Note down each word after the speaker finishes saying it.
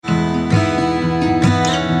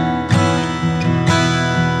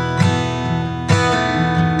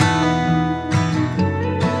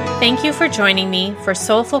Thank you for joining me for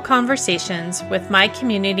soulful conversations with my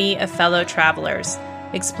community of fellow travelers,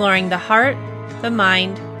 exploring the heart, the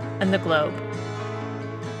mind, and the globe.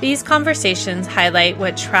 These conversations highlight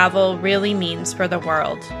what travel really means for the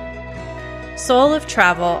world. Soul of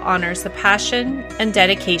Travel honors the passion and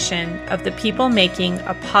dedication of the people making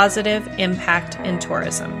a positive impact in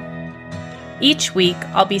tourism. Each week,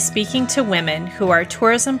 I'll be speaking to women who are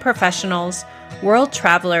tourism professionals, world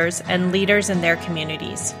travelers, and leaders in their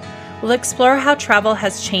communities. We'll explore how travel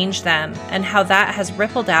has changed them and how that has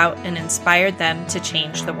rippled out and inspired them to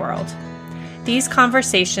change the world. These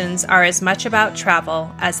conversations are as much about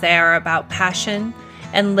travel as they are about passion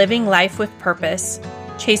and living life with purpose,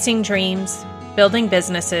 chasing dreams, building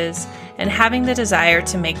businesses, and having the desire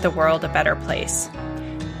to make the world a better place.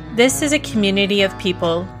 This is a community of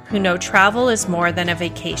people who know travel is more than a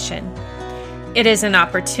vacation. It is an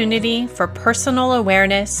opportunity for personal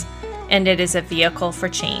awareness, and it is a vehicle for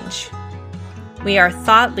change. We are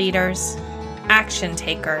thought leaders, action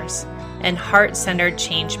takers, and heart-centered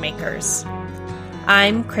change makers.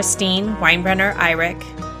 I'm Christine Weinbrenner-Eyrich,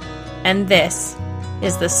 and this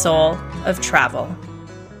is the Soul of Travel.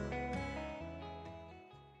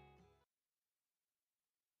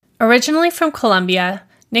 Originally from Colombia,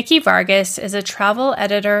 Nikki Vargas is a travel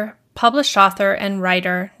editor, published author, and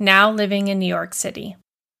writer now living in New York City.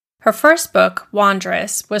 Her first book,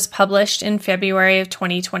 Wanderess, was published in February of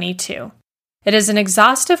 2022. It is an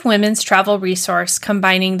exhaustive women's travel resource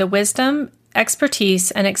combining the wisdom,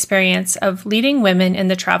 expertise, and experience of leading women in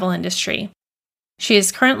the travel industry. She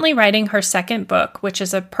is currently writing her second book, which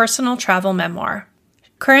is a personal travel memoir.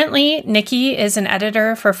 Currently, Nikki is an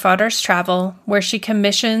editor for Fodor's Travel, where she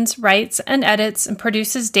commissions, writes, and edits and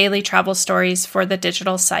produces daily travel stories for the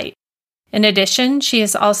digital site. In addition, she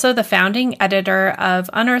is also the founding editor of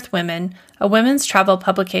Unearthed Women, a women's travel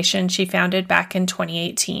publication she founded back in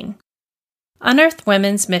 2018. Unearthed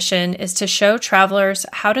Women's mission is to show travelers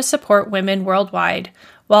how to support women worldwide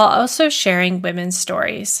while also sharing women's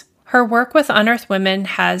stories. Her work with Unearthed Women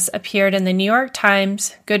has appeared in the New York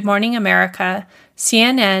Times, Good Morning America,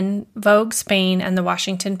 CNN, Vogue Spain, and the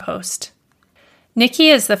Washington Post. Nikki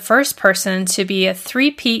is the first person to be a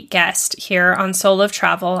three-peat guest here on Soul of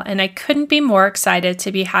Travel, and I couldn't be more excited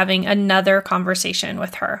to be having another conversation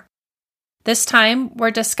with her. This time,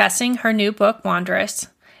 we're discussing her new book, Wanderess,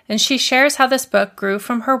 and she shares how this book grew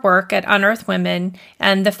from her work at Unearthed Women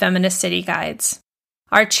and the Feminist City Guides.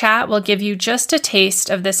 Our chat will give you just a taste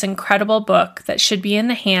of this incredible book that should be in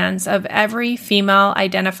the hands of every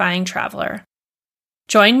female-identifying traveler.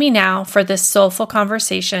 Join me now for this soulful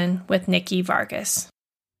conversation with Nikki Vargas.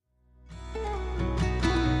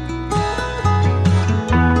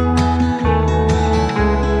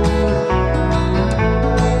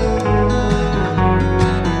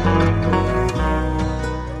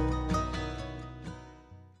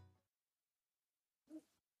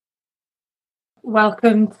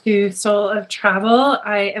 Welcome to Soul of Travel.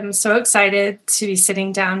 I am so excited to be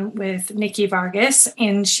sitting down with Nikki Vargas,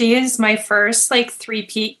 and she is my first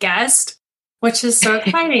three-peat guest, which is so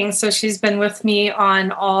exciting. So she's been with me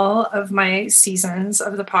on all of my seasons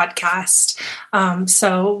of the podcast.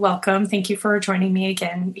 So welcome. Thank you for joining me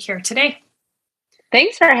again here today.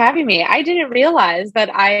 Thanks for having me. I didn't realize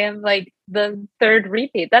that I am the third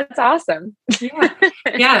repeat. That's awesome.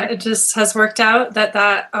 Yeah, it just has worked out that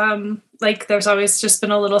there's always just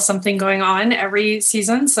been a little something going on every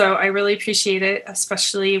season. So I really appreciate it,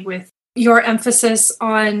 especially with your emphasis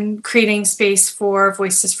on creating space for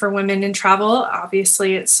voices for women in travel.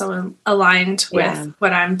 Obviously, it's so aligned with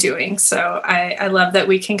what I'm doing. So I love that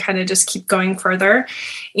we can kind of just keep going further.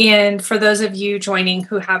 And for those of you joining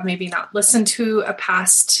who have maybe not listened to a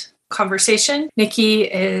past conversation, Nikki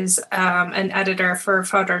is an editor for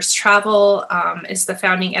Fodor's Travel, is the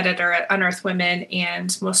founding editor at Unearthed Women,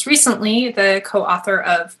 and most recently the co-author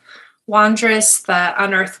of Wanderess, the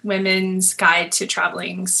Unearthed Women's Guide to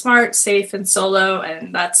Traveling Smart, Safe, and Solo.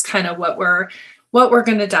 And that's kind of what we're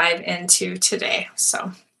going to dive into today.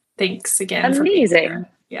 So thanks again. Amazing.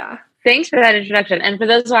 Yeah. Thanks for that introduction. And for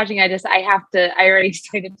those watching, I already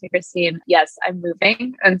stated to Christine, yes, I'm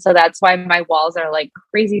moving. And so that's why my walls are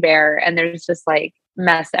crazy bare and there's just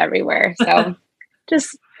mess everywhere. So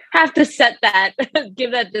just have to set that,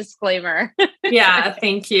 give that disclaimer. Yeah,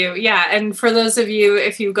 thank you. Yeah. And for those of you,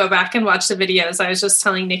 if you go back and watch the videos, I was just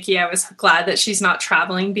telling Nikki, I was glad that she's not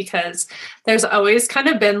traveling because there's always kind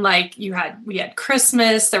of been we had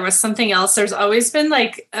Christmas, there was something else. There's always been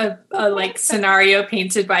a scenario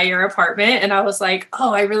painted by your apartment. And I was like,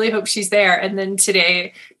 oh, I really hope she's there. And then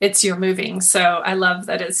today it's you're moving. So I love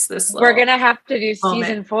that it's this. We're going to have to do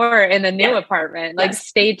season 4 in the new apartment.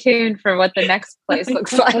 Stay tuned for what the next place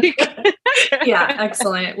looks like. week. Yeah,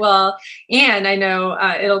 excellent. Well, and I know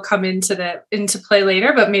it'll come into play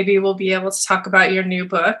later, but maybe we'll be able to talk about your new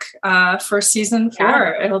book for season 4.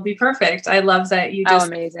 Yeah. It'll be perfect. I love that you just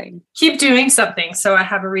amazing. Keep doing something, so I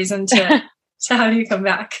have a reason to have you come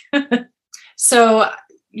back. So,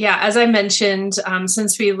 yeah, as I mentioned,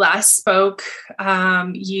 since we last spoke,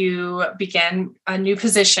 you began a new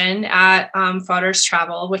position at Fodor's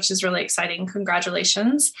Travel, which is really exciting.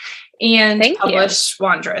 Congratulations. And published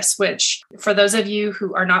Wanderess, which for those of you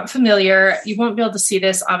who are not familiar, you won't be able to see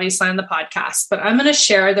this obviously on the podcast, but I'm going to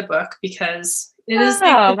share the book because it is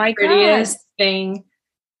the prettiest thing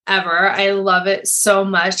ever. I love it so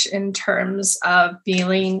much in terms of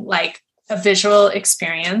being like a visual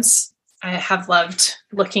experience. I have loved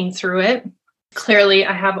looking through it. Clearly,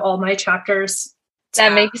 I have all my chapters.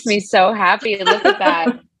 That makes me so happy. Look at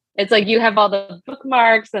that. It's like you have all the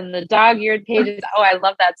bookmarks and the dog-eared pages. Oh, I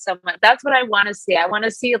love that so much. That's what I want to see. I want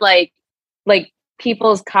to see like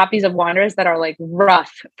people's copies of Wanderess that are like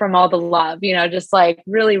rough from all the love, just like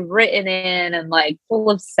really written in and like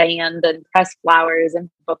full of sand and pressed flowers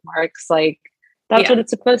and bookmarks. Like that's what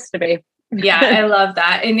it's supposed to be. Yeah, I love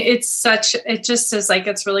that. And it just is like,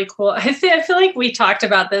 it's really cool. I feel like we talked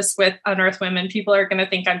about this with Unearthed Women. People are going to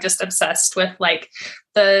think I'm just obsessed with like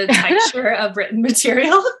the texture of written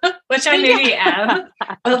material, which I maybe am,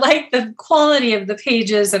 but like the quality of the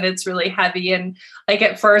pages, and it's really heavy. And like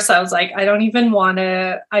at first I was like, I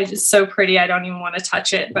just so pretty. I don't even want to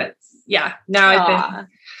touch it. But yeah, now I've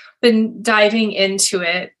been diving into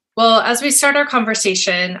it. Well, as we start our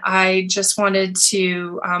conversation, I just wanted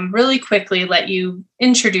to really quickly let you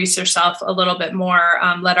introduce yourself a little bit more,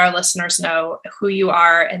 let our listeners know who you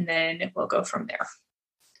are, and then we'll go from there.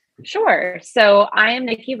 Sure. So I am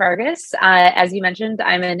Nikki Vargas. As you mentioned,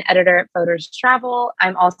 I'm an editor at Fodor's Travel.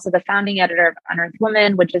 I'm also the founding editor of Unearthed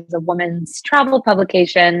Women, which is a women's travel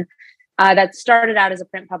publication that started out as a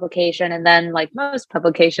print publication and then, like most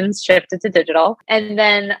publications, shifted to digital. And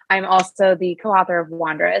then I'm also the co-author of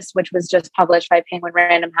Wanderess, which was just published by Penguin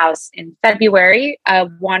Random House in February.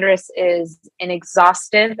 Wanderess is an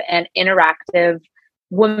exhaustive and interactive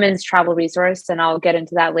women's travel resource, and I'll get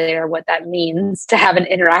into that later, what that means to have an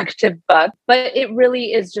interactive book. But it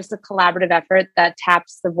really is just a collaborative effort that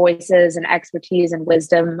taps the voices and expertise and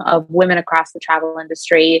wisdom of women across the travel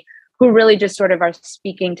industry, who really just sort of are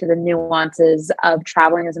speaking to the nuances of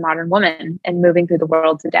traveling as a modern woman and moving through the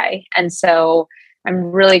world today. And so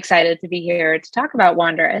I'm really excited to be here to talk about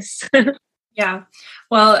Wanderess. Yeah.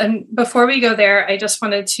 Well, and before we go there, I just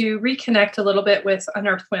wanted to reconnect a little bit with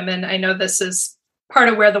Unearthed Women. I know this is part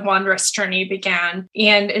of where the Wanderess journey began,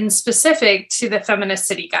 and in specific to the Feminist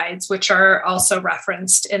City Guides, which are also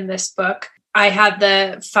referenced in this book. I had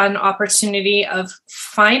the fun opportunity of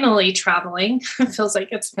finally traveling. It feels like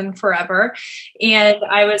it's been forever. And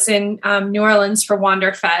I was in New Orleans for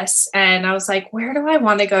Wanderfest, and I was like, where do I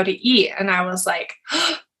want to go to eat? And I was like,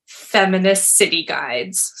 Feminist City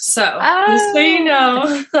Guides. So just so you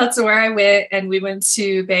know, that's where I went. And we went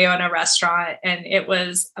to Bayona restaurant, and it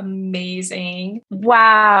was amazing.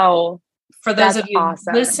 Wow. For those of you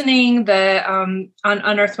listening, on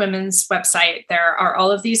Unearthed Women's website, there are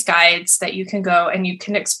all of these guides that you can go and you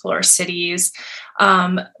can explore cities,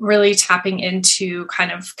 really tapping into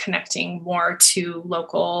kind of connecting more to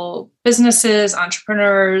local businesses,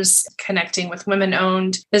 entrepreneurs, connecting with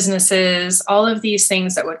women-owned businesses, all of these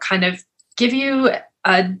things that would kind of give you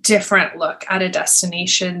a different look at a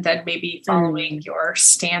destination than maybe following your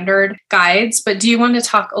standard guides. But do you want to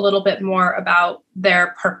talk a little bit more about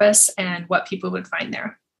their purpose and what people would find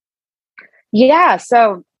there? Yeah.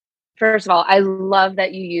 So first of all, I love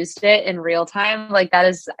that you used it in real time. Like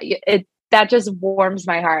that just warms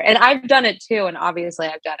my heart. And I've done it too. And obviously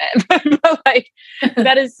I've done it, but like,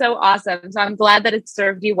 that is so awesome. So I'm glad that it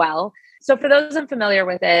served you well. So for those unfamiliar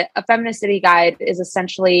with it, a Feminist City Guide is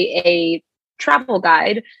essentially a travel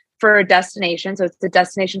guide for a destination. So it's a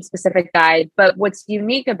destination specific guide. But what's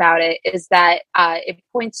unique about it is that it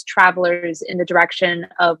points travelers in the direction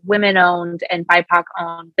of women owned and BIPOC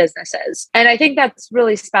owned businesses. And I think that's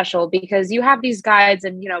really special because you have these guides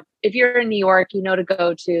and, if you're in New York, you know to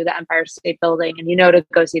go to the Empire State Building and you know to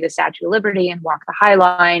go see the Statue of Liberty and walk the High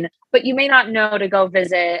Line, but you may not know to go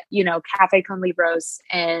visit, Cafe Con Libros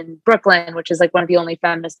in Brooklyn, which is like one of the only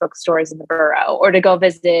feminist bookstores in the borough, or to go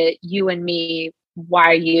visit You and Me,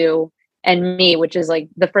 Why You and Me, which is like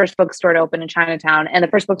the first bookstore to open in Chinatown and the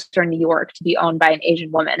first bookstore in New York to be owned by an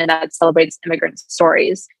Asian woman, and that celebrates immigrant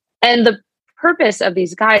stories. And the purpose of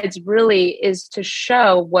these guides really is to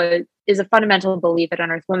show what is a fundamental belief at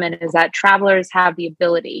Unearthed Women is that travelers have the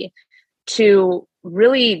ability to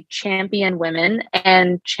really champion women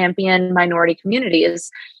and champion minority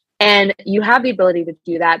communities. And you have the ability to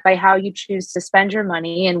do that by how you choose to spend your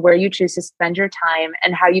money and where you choose to spend your time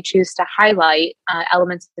and how you choose to highlight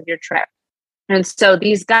elements of your trip. And so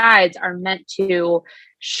these guides are meant to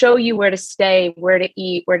show you where to stay, where to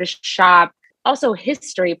eat, where to shop. Also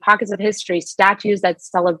history, pockets of history, statues that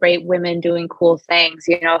celebrate women doing cool things,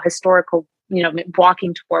 historical,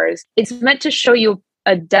 walking tours. It's meant to show you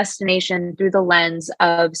a destination through the lens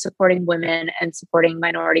of supporting women and supporting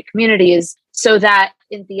minority communities so that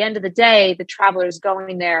at the end of the day, the travelers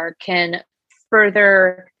going there can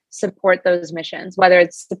further support those missions, whether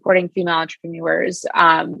it's supporting female entrepreneurs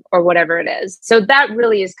or whatever it is. So that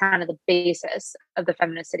really is kind of the basis of the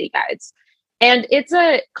Feminicity Guides. And it's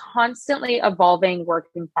a constantly evolving work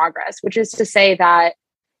in progress, which is to say that,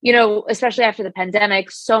 especially after the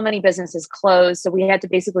pandemic, so many businesses closed. So we had to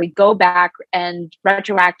basically go back and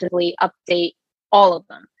retroactively update all of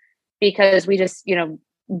them because we just,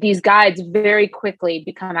 these guides very quickly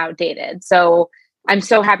become outdated. So I'm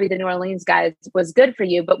so happy the New Orleans Guides was good for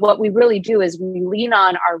you. But what we really do is we lean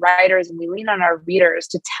on our writers and we lean on our readers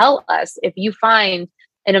to tell us if you find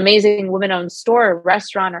an amazing women-owned store, or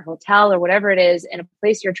restaurant, or hotel, or whatever it is in a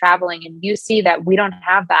place you're traveling, and you see that we don't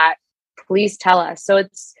have that, please tell us. So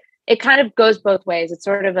it kind of goes both ways. It's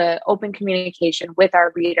sort of an open communication with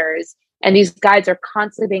our readers, and these guides are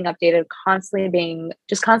constantly being updated,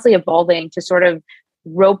 constantly evolving to sort of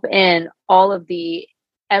rope in all of the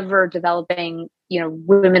ever developing,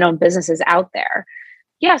 women-owned businesses out there.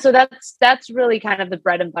 Yeah, so that's really kind of the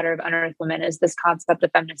bread and butter of Unearthed Women is this concept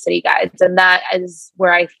of Feminicity Guides. And that is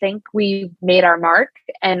where I think we made our mark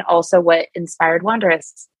and also what inspired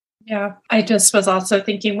Wanderess. Yeah, I just was also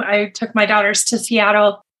thinking, I took my daughters to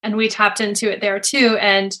Seattle and we tapped into it there too.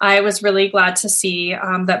 And I was really glad to see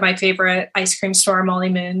that my favorite ice cream store, Molly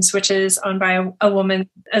Moon's, which is owned by a woman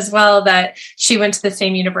as well, that she went to the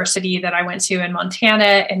same university that I went to in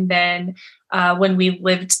Montana. And then when we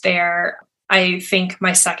lived there, I think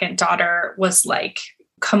my second daughter was like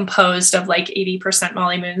composed of like 80%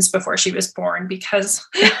 Molly Moons before she was born because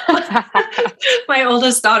my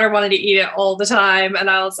oldest daughter wanted to eat it all the time. And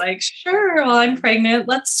I was like, sure, well, I'm pregnant.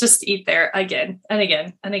 Let's just eat there again and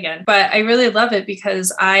again and again. But I really love it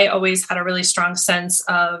because I always had a really strong sense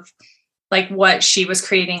of like what she was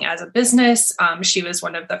creating as a business. She was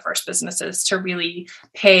one of the first businesses to really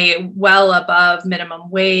pay well above minimum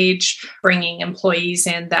wage, bringing employees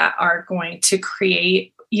in that are going to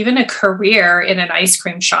create even a career in an ice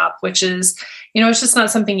cream shop, which is, it's just not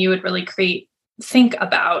something you would really think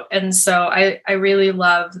about. And so I really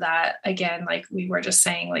love that. Again, like we were just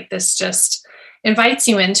saying, like this just invites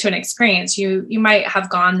you into an experience. You might have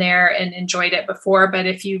gone there and enjoyed it before, but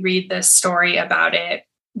if you read this story about it,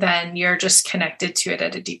 then you're just connected to it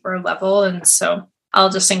at a deeper level. And so I'll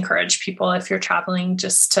just encourage people, if you're traveling,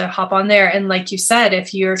 just to hop on there. And like you said,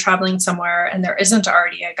 if you're traveling somewhere and there isn't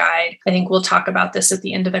already a guide, I think we'll talk about this at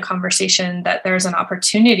the end of the conversation, that there's an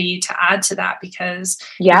opportunity to add to that because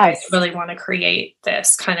you guys really want to create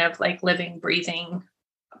this kind of like living, breathing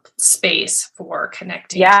space for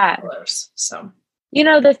connecting to others. So,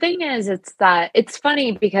 the thing is, it's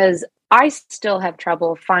funny because I still have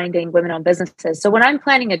trouble finding women-owned businesses. So when I'm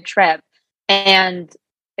planning a trip and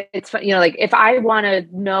it's, like if I want to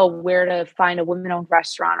know where to find a women-owned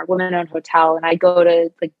restaurant or women-owned hotel and I go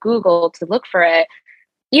to like Google to look for it,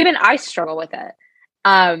 even I struggle with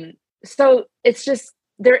it. So it's just,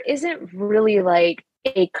 there isn't really like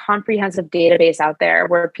a comprehensive database out there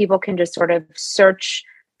where people can just sort of search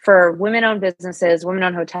for women-owned businesses,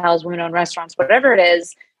 women-owned hotels, women-owned restaurants, whatever it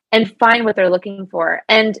is, and find what they're looking for.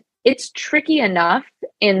 And it's tricky enough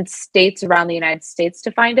in states around the United States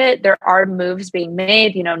to find it. There are moves being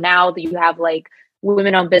made, now that you have like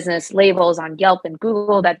women-owned business labels on Yelp and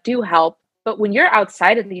Google that do help. But when you're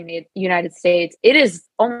outside of the United States, it is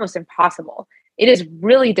almost impossible. It is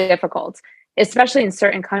really difficult, especially in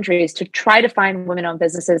certain countries, to try to find women-owned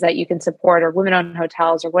businesses that you can support or women-owned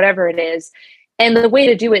hotels or whatever it is. And the way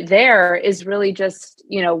to do it there is really just,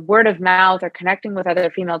 word of mouth or connecting with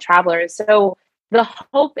other female travelers. So the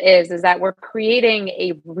hope is that we're creating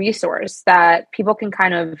a resource that people can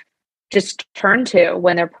kind of just turn to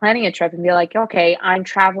when they're planning a trip and be like, okay, I'm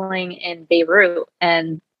traveling in Beirut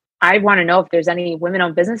and I want to know if there's any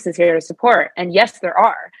women-owned businesses here to support. And yes, there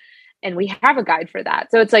are. And we have a guide for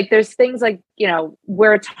that. So it's like, there's things like,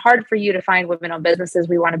 where it's hard for you to find women-owned businesses,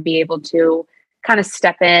 we want to be able to kind of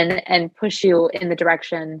step in and push you in the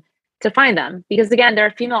direction to find them. Because again, there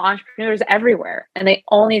are female entrepreneurs everywhere and they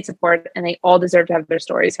all need support and they all deserve to have their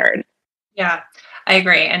stories heard. Yeah. I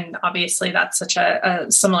agree. And obviously that's such a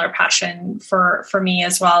similar passion for me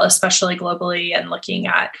as well, especially globally, and looking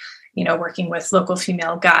at, working with local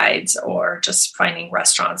female guides or just finding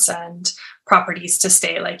restaurants and properties to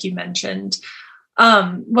stay, like you mentioned.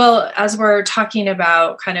 Well, as we're talking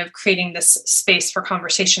about kind of creating this space for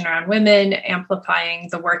conversation around women, amplifying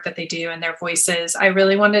the work that they do and their voices, I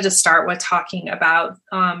really wanted to start with talking about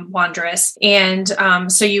Wanderess. And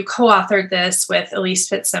so you co-authored this with Elise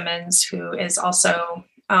Fitzsimmons, who is also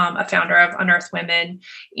a founder of Unearthed Women.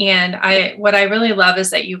 And what I really love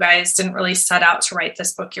is that you guys didn't really set out to write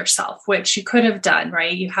this book yourself, which you could have done,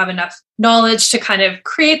 right? You have enough knowledge to kind of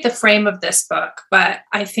create the frame of this book. But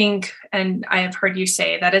I think, and I have heard you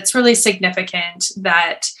say that it's really significant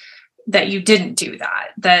that you didn't do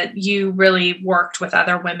that you really worked with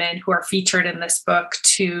other women who are featured in this book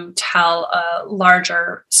to tell a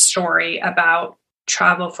larger story about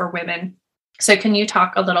travel for women. So can you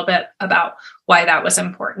talk a little bit about why that was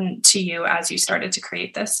important to you as you started to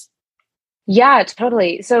create this? Yeah,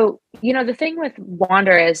 totally. So, the thing with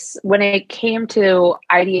Wanderess, when it came to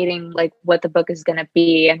ideating like what the book is going to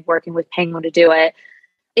be and working with Penguin to do it,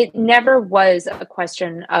 it never was a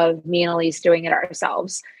question of me and Elise doing it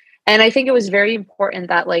ourselves. And I think it was very important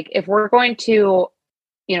that like, if we're going to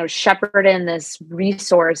shepherd in this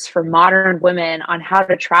resource for modern women on how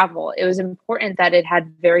to travel, it was important that it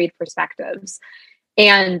had varied perspectives.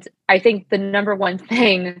 And I think the number one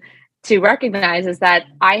thing to recognize is that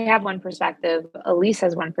I have one perspective, Elise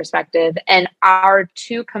has one perspective, and our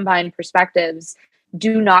two combined perspectives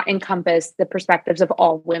do not encompass the perspectives of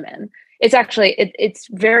all women. It's actually, it's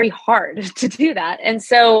very hard to do that. And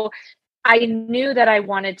so I knew that I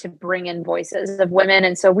wanted to bring in voices of women.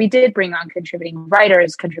 And so we did bring on contributing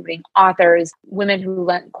writers, contributing authors, women who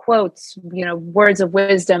lent quotes, words of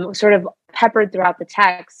wisdom sort of peppered throughout the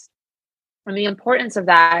text. And the importance of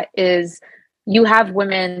that is you have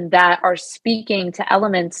women that are speaking to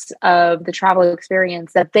elements of the travel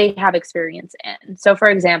experience that they have experience in. So for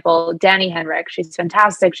example, Dani Henrik, she's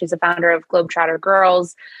fantastic. She's a founder of Globetrotter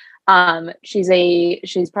Girls. She's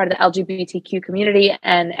part of the LGBTQ community,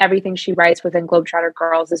 and everything she writes within Globetrotter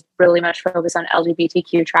Girls is really much focused on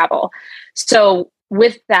LGBTQ travel. So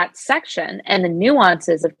with that section and the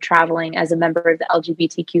nuances of traveling as a member of the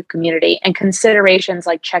LGBTQ community and considerations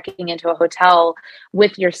like checking into a hotel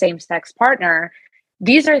with your same-sex partner,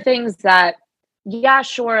 these are things that, yeah,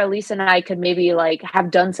 sure, Elise and I could maybe like have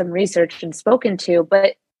done some research and spoken to,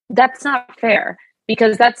 but that's not fair.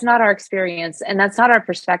 Because that's not our experience and that's not our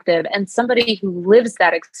perspective. And somebody who lives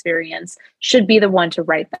that experience should be the one to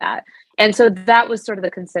write that. And so that was sort of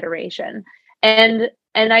the consideration. And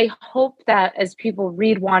I hope that as people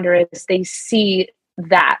read Wanderess, they see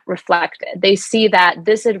that reflected. They see that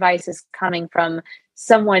this advice is coming from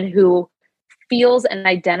someone who feels and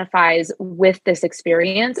identifies with this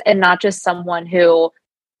experience and not just someone who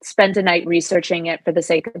spent a night researching it for the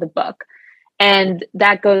sake of the book. And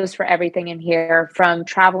that goes for everything in here, from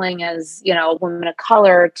traveling as, a woman of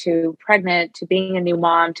color to pregnant, to being a new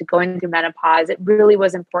mom, to going through menopause. It really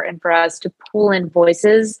was important for us to pull in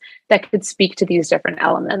voices that could speak to these different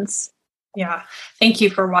elements. Yeah. Thank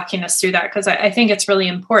you for walking us through that, because I think it's really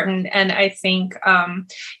important. And I think,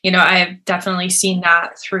 I've definitely seen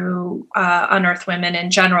that through Unearthed Women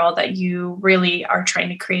in general, that you really are trying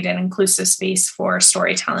to create an inclusive space for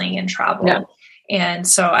storytelling and travel. Yeah. And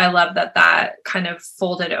so I love that kind of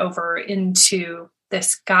folded over into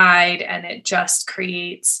this guide, and it just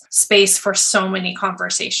creates space for so many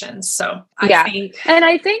conversations. So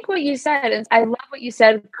I think what you said, and I love what you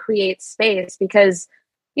said, create space, because,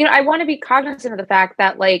 I want to be cognizant of the fact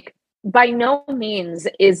that like, by no means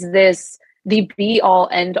is this the be all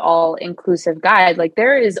end all inclusive guide. Like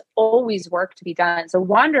there is always work to be done. So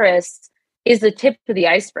Wanderess is the tip of the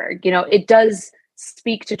iceberg. It does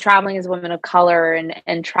speak to traveling as a woman of color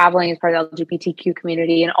and traveling as part of the LGBTQ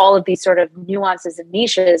community and all of these sort of nuances and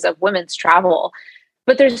niches of women's travel.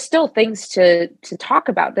 But there's still things to talk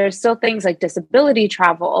about. There's still things like disability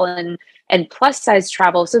travel and plus size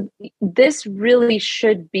travel. So this really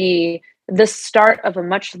should be the start of a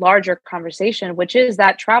much larger conversation, which is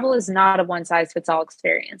that travel is not a one size fits all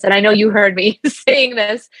experience. And I know you heard me saying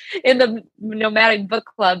this in the Nomadic Book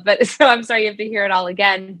Club, but so I'm sorry you have to hear it all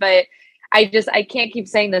again. But I can't keep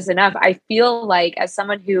saying this enough. I feel like as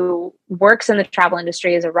someone who works in the travel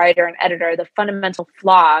industry as a writer and editor, the fundamental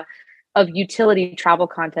flaw of utility travel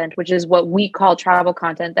content, which is what we call travel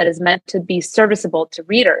content that is meant to be serviceable to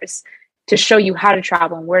readers, to show you how to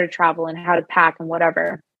travel and where to travel and how to pack and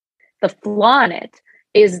whatever. The flaw in it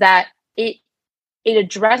is that it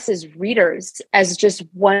addresses readers as just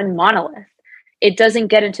one monolith. It doesn't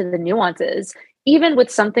get into the nuances. even with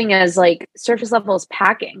something as like surface level as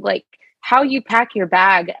packing, like how you pack your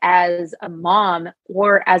bag as a mom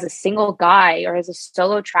or as a single guy or as a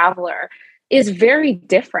solo traveler is very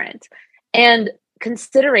different. And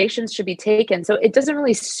considerations should be taken. So it doesn't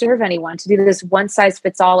really serve anyone to do this one size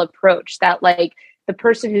fits all approach that like the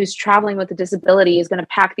person who's traveling with a disability is going to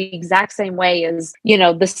pack the exact same way as,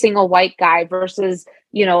 the single white guy versus,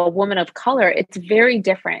 a woman of color. It's very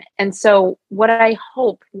different. And so what I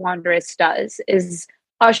hope Wanderess does is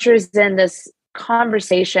ushers in this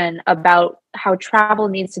conversation about how travel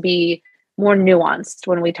needs to be more nuanced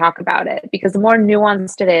when we talk about it, because the more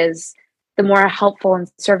nuanced it is, the more helpful and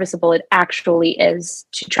serviceable it actually is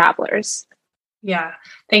to travelers. Yeah,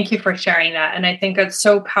 thank you for sharing that. And I think it's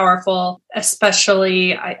so powerful,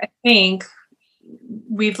 especially I think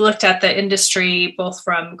we've looked at the industry both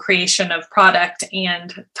from creation of product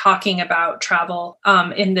and talking about travel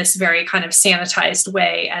in this very kind of sanitized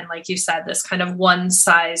way. And like you said, this kind of one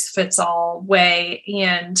size fits all way.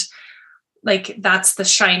 And like, that's the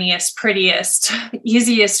shiniest, prettiest,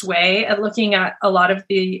 easiest way at looking at a lot of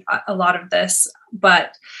this.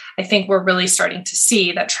 But I think we're really starting to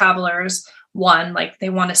see that travelers, one, like they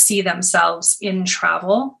want to see themselves in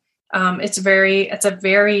travel. It's a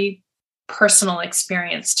very personal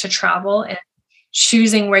experience to travel, and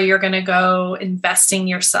choosing where you're going to go, investing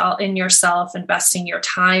in yourself, investing your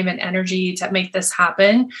time and energy to make this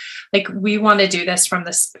happen. Like, we want to do this from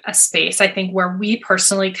a space, I think, where we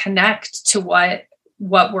personally connect to what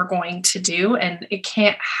we're going to do. And it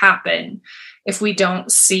can't happen if we don't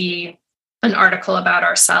see an article about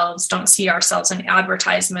ourselves, don't see ourselves in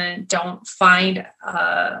advertisement, don't find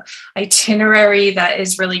an itinerary that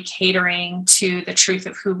is really catering to the truth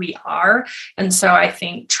of who we are. And so I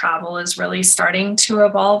think travel is really starting to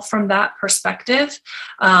evolve from that perspective.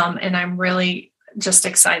 And I'm really just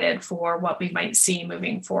excited for what we might see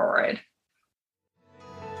moving forward.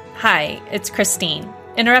 Hi, it's Christine,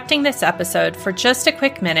 interrupting this episode for just a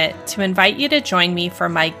quick minute to invite you to join me for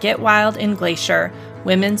my Get Wild in Glacier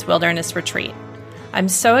Women's Wilderness Retreat. I'm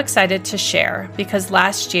so excited to share because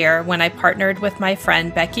last year, when I partnered with my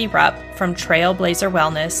friend Becky Rupp from Trailblazer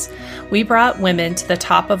Wellness, we brought women to the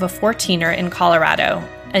top of a 14er in Colorado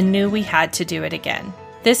and knew we had to do it again.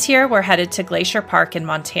 This year, we're headed to Glacier Park in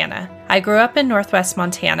Montana. I grew up in Northwest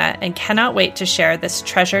Montana and cannot wait to share this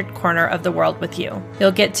treasured corner of the world with you.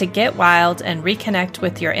 You'll get to get wild and reconnect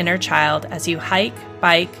with your inner child as you hike,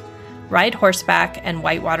 bike, ride horseback, and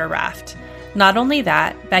whitewater raft. Not only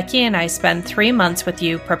that, Becky and I spend 3 months with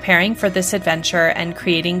you preparing for this adventure and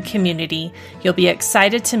creating community you'll be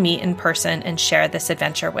excited to meet in person and share this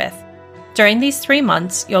adventure with. During these 3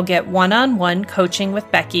 months, you'll get one-on-one coaching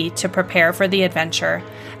with Becky to prepare for the adventure,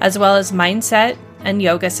 as well as mindset and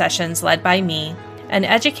yoga sessions led by me, and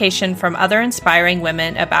education from other inspiring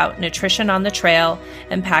women about nutrition on the trail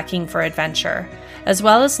and packing for adventure, as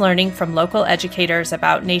well as learning from local educators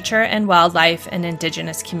about nature and wildlife and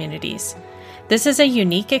Indigenous communities. This is a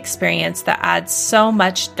unique experience that adds so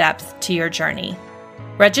much depth to your journey.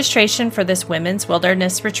 Registration for this Women's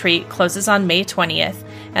Wilderness Retreat closes on May 20th,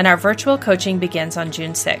 and our virtual coaching begins on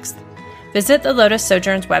June 6th. Visit the Lotus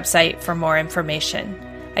Sojourns website for more information.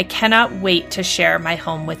 I cannot wait to share my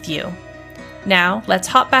home with you. Now, let's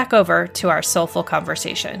hop back over to our soulful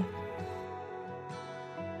conversation.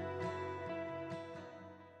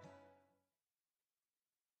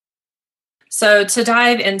 So to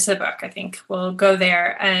dive into the book, I think we'll go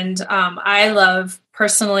there. And I love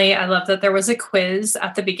that there was a quiz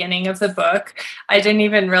at the beginning of the book. I didn't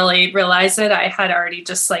even really realize it. I had already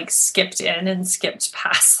just skipped in and skipped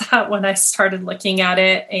past that when I started looking at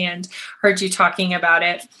it and heard you talking about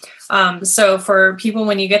it. So for people,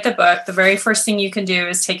 when you get the book, the very first thing you can do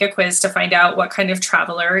is take a quiz to find out what kind of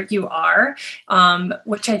traveler you are,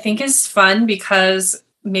 which I think is fun because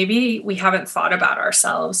maybe we haven't thought about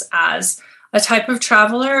ourselves as a type of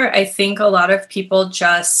traveler. I think a lot of people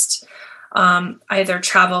just either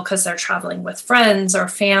travel because they're traveling with friends or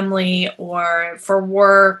family or for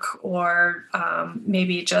work, or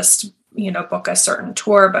maybe just, book a certain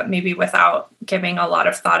tour, but maybe without giving a lot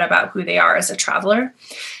of thought about who they are as a traveler.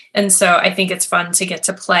 And so I think it's fun to get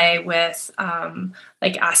to play with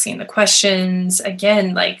asking the questions.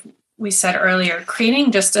 Again, like we said earlier,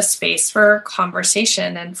 creating just a space for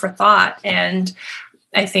conversation and for thought. And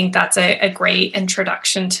I think that's a great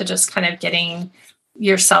introduction to just kind of getting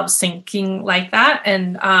yourself thinking like that.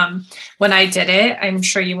 And when I did it, I'm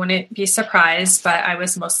sure you wouldn't be surprised, but I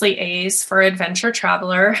was mostly A's for adventure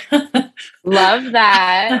traveler. Love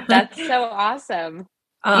that. That's so awesome.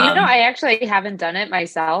 I actually haven't done it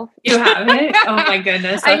myself. You haven't? Oh my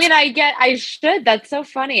goodness. I should. That's so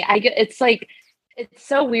funny. It's like, It's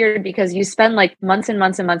so weird because you spend like months and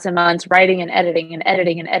months and months and months writing and editing and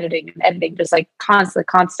editing and editing and editing, just like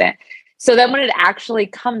constant. So then when it actually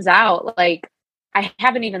comes out, like I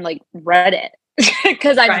haven't even like read it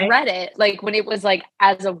because I've Right. read it like when it was like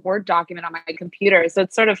as a Word document on my computer. So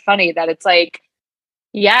it's sort of funny that it's like,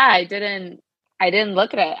 yeah, I didn't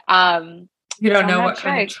look at it. You So don't I'm know not what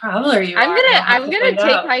sure. kind of traveler you I'm are. gonna You'll have I'm to gonna find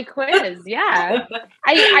take out. my quiz. Yeah.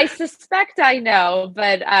 I suspect I know,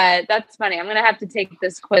 but that's funny. I'm gonna have to take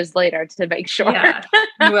this quiz later to make sure. Yeah,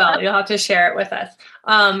 you will. You'll have to share it with us.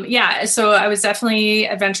 Yeah, so I was definitely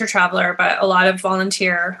adventure traveler, but a lot of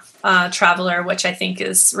volunteer traveler, which I think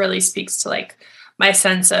is really speaks to like my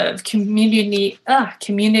sense of community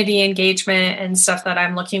engagement and stuff that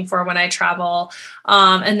I'm looking for when I travel.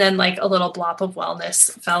 And then like a little blob of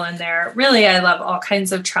wellness fell in there. Really, I love all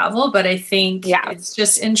kinds of travel, but I think Yeah. it's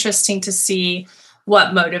just interesting to see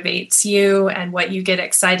what motivates you and what you get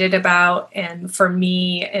excited about. And for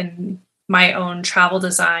me, in my own travel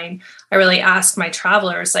design, I really ask my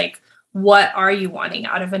travelers, like, what are you wanting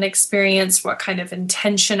out of an experience? What kind of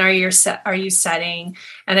intention are you setting?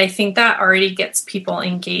 And I think that already gets people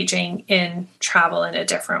engaging in travel in a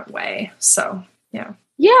different way. So, yeah.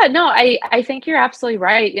 Yeah, no, I think you're absolutely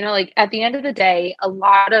right. You know, like at the end of the day, a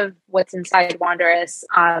lot of what's inside Wanderous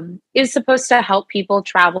is supposed to help people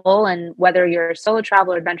travel, and whether you're a solo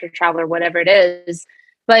traveler, adventure traveler, whatever it is,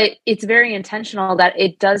 but it's very intentional that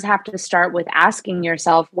it does have to start with asking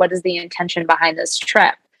yourself, what is the intention behind this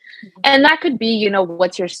trip? And that could be, you know,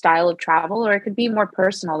 what's your style of travel, or it could be more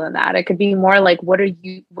personal than that. It could be more like, what are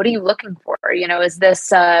you looking for? You know, is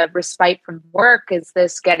this respite from work? Is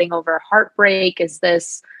this getting over heartbreak? Is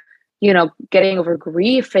this, you know, getting over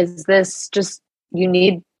grief? Is this just you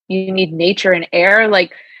need nature and air?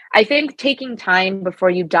 Like, I think taking time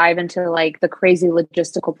before you dive into like the crazy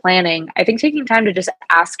logistical planning, I think taking time to just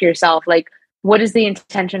ask yourself, like, what is the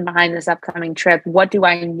intention behind this upcoming trip? What do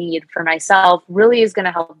I need for myself? Really is going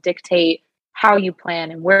to help dictate how you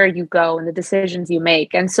plan and where you go and the decisions you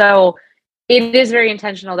make. And so it is very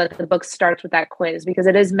intentional that the book starts with that quiz, because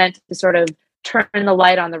it is meant to sort of turn the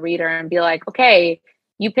light on the reader and be like, okay,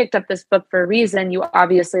 you picked up this book for a reason. You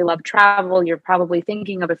obviously love travel. You're probably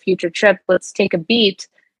thinking of a future trip. Let's take a beat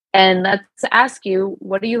and let's ask you,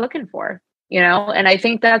 what are you looking for? You know, and I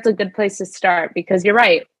think that's a good place to start, because you're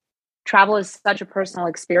right. Travel is such a personal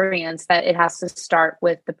experience that it has to start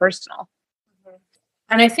with the personal.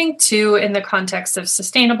 And I think, too, in the context of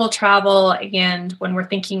sustainable travel, and when we're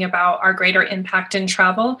thinking about our greater impact in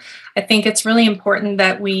travel, I think it's really important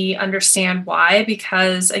that we understand why,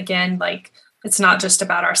 because, again, like, it's not just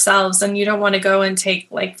about ourselves. And you don't want to go and take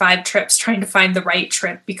like 5 trips trying to find the right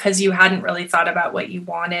trip because you hadn't really thought about what you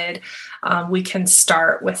wanted. We can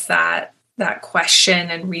start with that question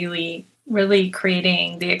and really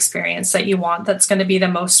creating the experience that you want, that's going to be the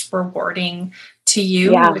most rewarding to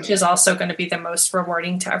you, Yeah, which is also going to be the most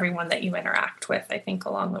rewarding to everyone that you interact with, I think,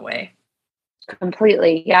 along the way.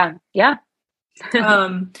 completely. Yeah. Yeah.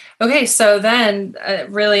 Okay, so then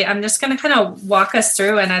really, I'm just going to kind of walk us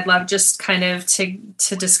through, and I'd love just kind of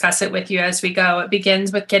to discuss it with you as we go. It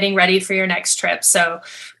begins with getting ready for your next trip. So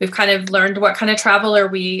we've kind of learned what kind of traveler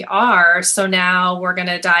we are. So now we're going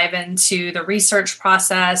to dive into the research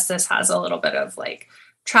process. This has a little bit of like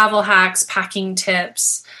travel hacks, packing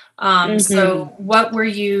tips. So Hmm. what were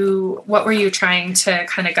you trying to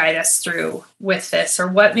kind of guide us through with this, or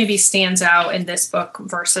what maybe stands out in this book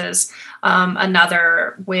versus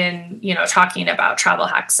another, when, you know, talking about travel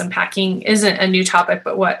hacks and packing isn't a new topic,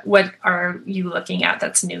 but what are you looking at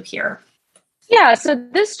that's new here? Yeah. So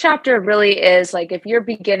this chapter really is like, if you're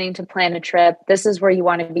beginning to plan a trip, this is where you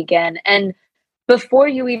want to begin. And before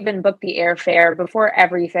you even book the airfare, before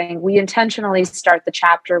everything, we intentionally start the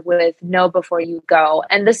chapter with know before you go.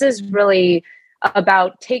 And this is really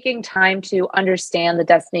about taking time to understand the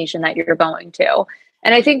destination that you're going to.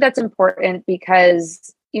 And I think that's important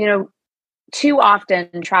because, you know, too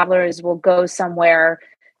often travelers will go somewhere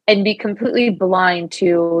and be completely blind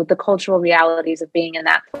to the cultural realities of being in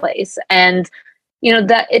that place. And, you know,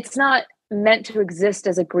 that it's not meant to exist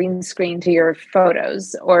as a green screen to your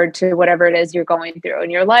photos or to whatever it is you're going through in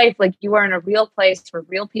your life. Like, you are in a real place where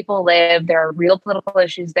real people live, there are real political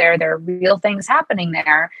issues there are real things happening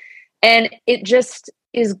there. And it just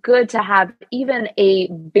is good to have even a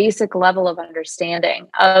basic level of understanding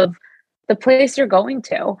of the place you're going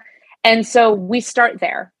to. And so we start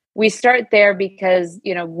there. We start there because,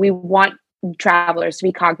 we want travelers to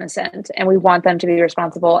be cognizant and we want them to be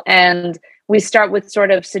responsible. And we start with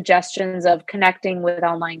sort of suggestions of connecting with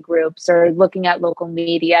online groups or looking at local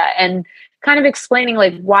media and kind of explaining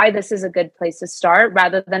like why this is a good place to start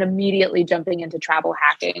rather than immediately jumping into travel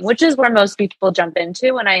hacking, which is where most people jump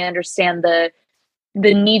into. And I understand the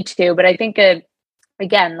need to, but I think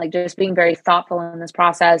again, like just being very thoughtful in this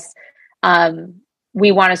process,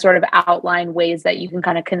 we want to sort of outline ways that you can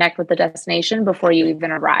kind of connect with the destination before you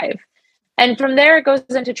even arrive. And from there, it goes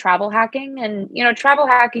into travel hacking. And, you know, travel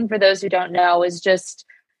hacking, for those who don't know, is just,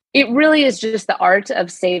 it really is just the art of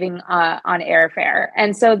saving on airfare.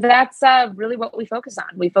 And so that's really what we focus on.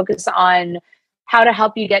 We focus on how to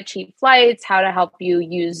help you get cheap flights, how to help you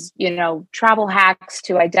use, you know, travel hacks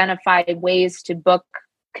to identify ways to book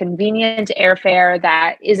convenient airfare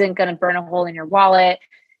that isn't going to burn a hole in your wallet.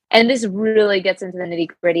 And this really gets into the nitty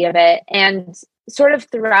gritty of it. And sort of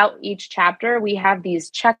throughout each chapter, we have these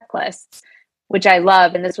checklists, which I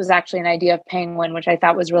love. And this was actually an idea of Penguin, which I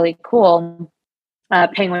thought was really cool.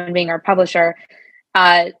 Penguin being our publisher.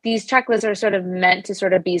 These checklists are sort of meant to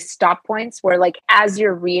sort of be stop points where, like, as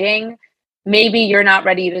you're reading, maybe you're not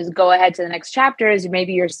ready to go ahead to the next chapters.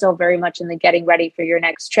 Maybe you're still very much in the getting ready for your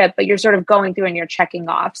next trip, but you're sort of going through and you're checking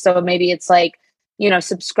off. So maybe it's like, you know,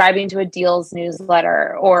 subscribing to a deals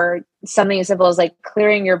newsletter or something as simple as like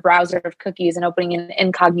clearing your browser of cookies and opening an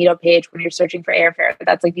incognito page when you're searching for airfare.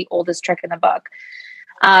 That's like the oldest trick in the book.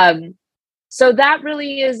 So that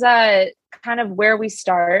really is kind of where we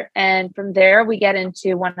start. And from there, we get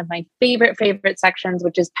into one of my favorite sections,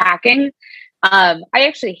 which is packing. I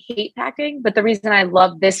actually hate packing, but the reason I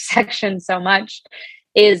love this section so much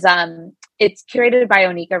is it's curated by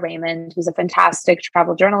Onika Raymond, who's a fantastic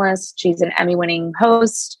travel journalist. She's an Emmy-winning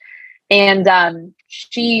host, and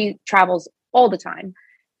she travels all the time.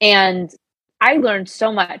 And I learned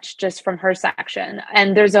so much just from her section.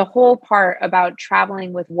 And there's a whole part about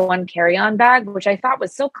traveling with one carry-on bag, which I thought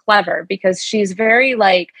was so clever because she's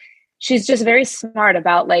just very smart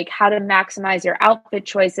about like how to maximize your outfit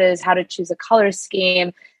choices, how to choose a color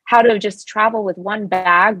scheme, how to just travel with one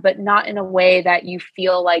bag, but not in a way that you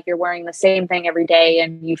feel like you're wearing the same thing every day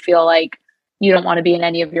and you feel like you don't want to be in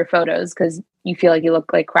any of your photos because you feel like you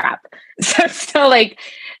look like crap. So like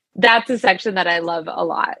that's a section that I love a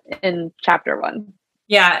lot in chapter 1.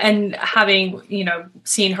 Yeah. And having, you know,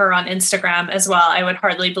 seen her on Instagram as well, I would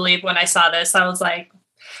hardly believe when I saw this. I was like,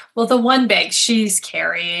 well, the one bag she's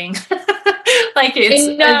carrying, like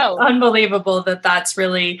it's unbelievable that that's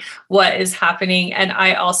really what is happening. And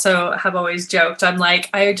I also have always joked, I'm like,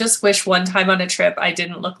 I just wish one time on a trip I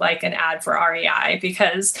didn't look like an ad for REI,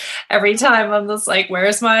 because every time I'm just like,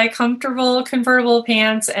 where's my comfortable convertible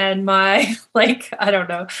pants and my, like, I don't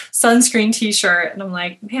know, sunscreen t-shirt. And I'm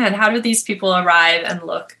like, man, how do these people arrive and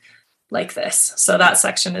look like this? So that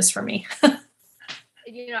section is for me.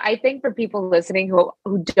 You know, I think for people listening who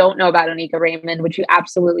don't know about Onika Raymond, which you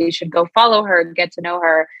absolutely should go follow her and get to know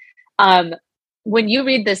her. When you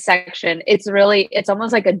read this section, it's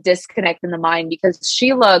almost like a disconnect in the mind because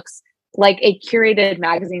she looks like a curated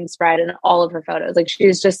magazine spread in all of her photos. Like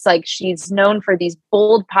she's known for these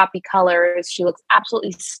bold poppy colors. She looks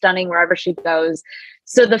absolutely stunning wherever she goes.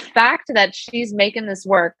 So the fact that she's making this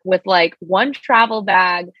work with like one travel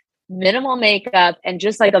bag, minimal makeup, and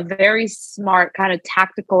just like a very smart kind of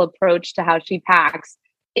tactical approach to how she packs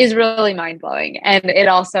is really mind-blowing. And it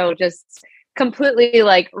also just completely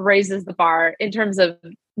like raises the bar in terms of,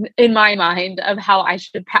 in my mind, of how I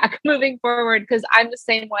should pack moving forward. Cause I'm the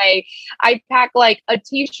same way. I pack like a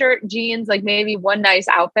t-shirt, jeans, like maybe one nice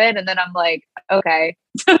outfit. And then I'm like, okay.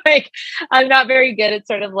 So like, I'm not very good at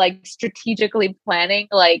sort of like strategically planning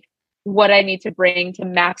like what I need to bring to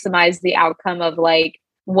maximize the outcome of like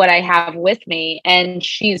what I have with me. And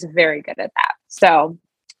she's very good at that. So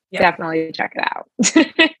definitely check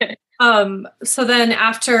it out. So then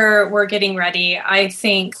after we're getting ready, I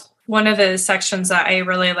think one of the sections that I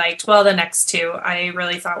really liked, well, the next two I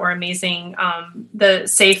really thought were amazing. The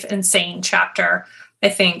Safe and Sane chapter, I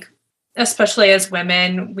think, especially as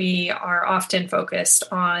women, we are often focused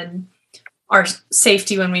on our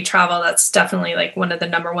safety when we travel. That's definitely like one of the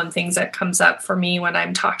number one things that comes up for me when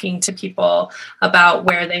I'm talking to people about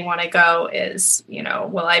where they want to go is, you know,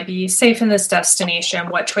 will I be safe in this destination?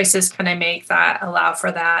 What choices can I make that allow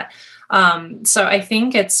for that? So I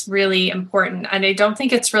think it's really important. And I don't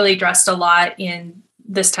think it's really addressed a lot in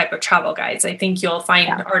this type of travel guides. I think you'll find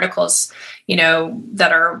articles, you know,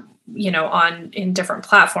 that are, you know, in different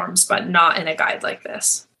platforms, but not in a guide like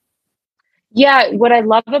this. Yeah, what I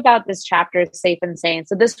love about this chapter is Safe and Sane.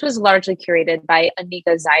 So this was largely curated by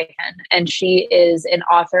Anika Zihan, and she is an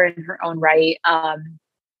author in her own right.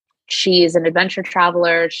 She's an adventure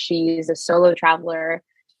traveler. She's a solo traveler.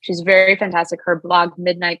 She's very fantastic. Her blog,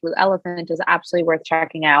 Midnight Blue Elephant, is absolutely worth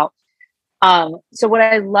checking out. So what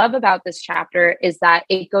I love about this chapter is that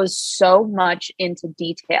it goes so much into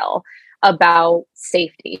detail about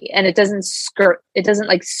safety, and it doesn't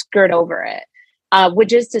like skirt over it,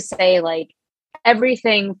 which is to say, like,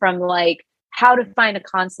 everything from like how to find a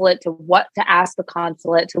consulate, to what to ask the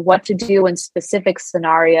consulate, to what to do in specific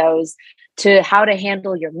scenarios, to how to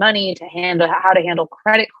handle your money, to how to handle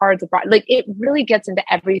credit cards abroad. Like, it really gets into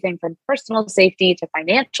everything from personal safety to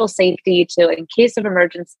financial safety to in case of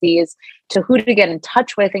emergencies, to who to get in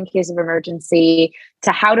touch with in case of emergency,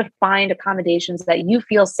 to how to find accommodations that you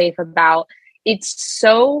feel safe about. It's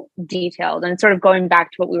so detailed, and sort of going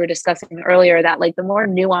back to what we were discussing earlier, that like the more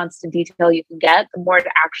nuanced and detail you can get, the more it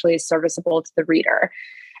actually is serviceable to the reader.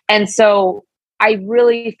 And so I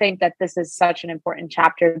really think that this is such an important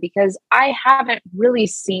chapter, because I haven't really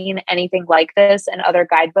seen anything like this in other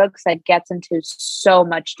guidebooks that gets into so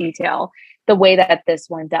much detail the way that this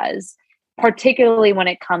one does, particularly when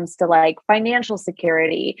it comes to like financial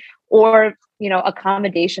security or, you know,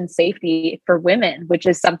 accommodation safety for women, which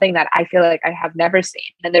is something that I feel like I have never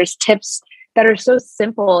seen. And there's tips that are so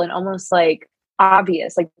simple and almost like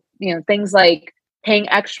obvious, like, you know, things like paying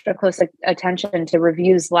extra close attention to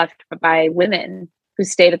reviews left by women who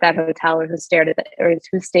stayed at that hotel or who stayed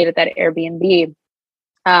at that Airbnb.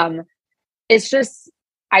 It's just,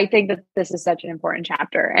 I think that this is such an important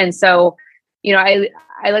chapter. And so, you know,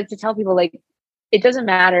 I like to tell people, like, it doesn't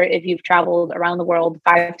matter if you've traveled around the world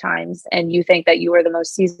 5 times and you think that you are the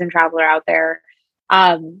most seasoned traveler out there.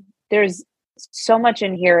 There's so much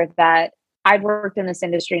in here that I've worked in this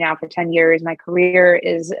industry now for 10 years. My career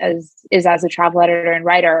is as a travel editor and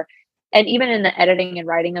writer. And even in the editing and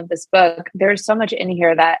writing of this book, there's so much in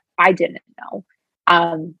here that I didn't know,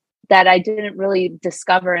 that I didn't really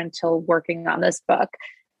discover until working on this book,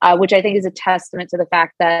 which I think is a testament to the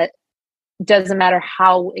fact that doesn't matter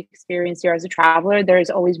how experienced you are as a traveler, there's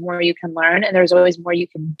always more you can learn, and there's always more you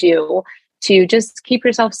can do to just keep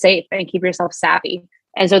yourself safe and keep yourself savvy.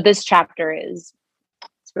 And so this chapter it's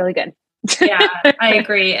really good. Yeah, I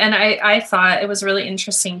agree. And I thought it was really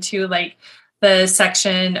interesting too, like the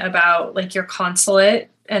section about like your consulate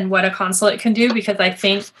and what a consulate can do, because I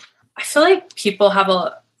feel like people have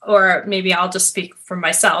or maybe I'll just speak for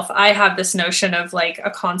myself. I have this notion of like a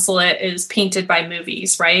consulate is painted by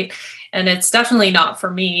movies, right? And it's definitely not for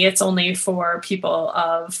me. It's only for people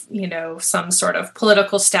of, you know, some sort of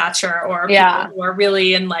political stature, or people who are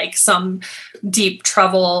really in like some deep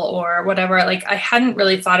trouble or whatever. Like, I hadn't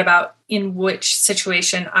really thought about in which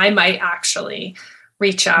situation I might actually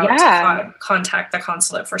reach out to contact the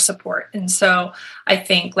consulate for support. And so I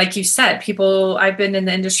think, like you said, I've been in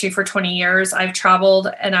the industry for 20 years. I've traveled,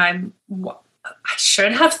 and I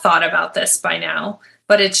should have thought about this by now,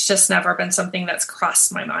 but it's just never been something that's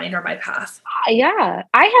crossed my mind or my path. Yeah,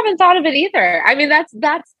 I haven't thought of it either. I mean, that's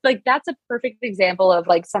a perfect example of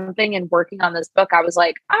like something in working on this book. I was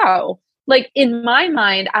like, oh, like in my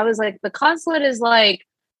mind, I was like, the consulate is like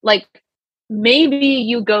maybe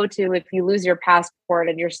you go to if you lose your passport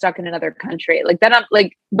and you're stuck in another country. Like, then I'm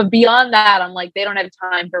like, but beyond that, I'm like, they don't have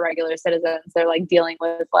time for regular citizens. They're like dealing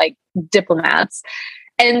with like diplomats.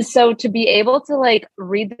 And so to be able to like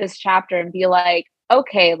read this chapter and be like,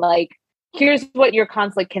 okay, like, here's what your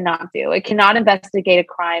consulate cannot do. It cannot investigate a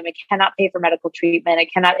crime. It cannot pay for medical treatment.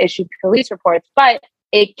 It cannot issue police reports, but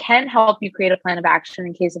it can help you create a plan of action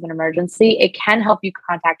in case of an emergency. It can help you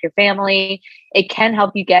contact your family. It can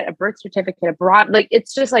help you get a birth certificate abroad. Like,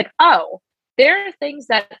 it's just like, oh, there are things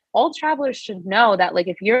that all travelers should know, that like,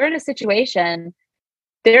 if you're in a situation,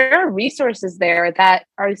 there are resources there that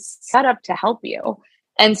are set up to help you.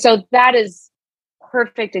 And so that is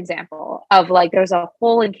perfect example of like, there's a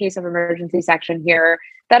whole in case of emergency section here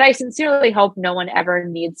that I sincerely hope no one ever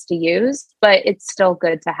needs to use, but it's still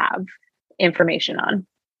good to have information on.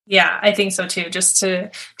 Yeah, I think so too. Just to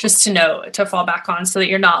know, to fall back on, so that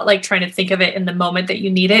you're not like trying to think of it in the moment that you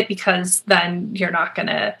need it, because then you're not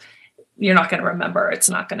gonna remember. It's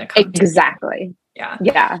not gonna come. Exactly.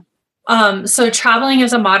 Yeah. So traveling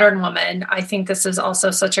as a modern woman, I think this is also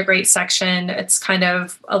such a great section. It's kind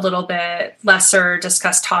of a little bit lesser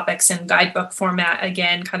discussed topics in guidebook format.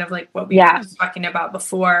 Again, kind of like what we were talking about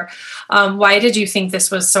before. Why did you think this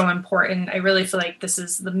was so important? I really feel like this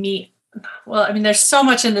is the meat. Well, I mean, there's so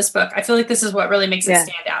much in this book. I feel like this is what really makes it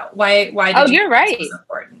stand out. Why did you you're think right. this was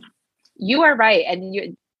important? You are right.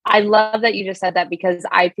 And I love that you just said that, because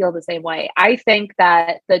I feel the same way. I think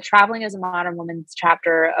that the Traveling as a Modern Woman's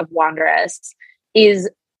chapter of Wanderess is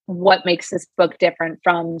what makes this book different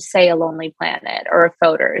from, say, A Lonely Planet or a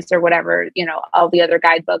Fodor's or whatever, you know, all the other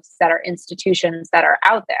guidebooks that are institutions that are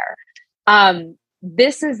out there.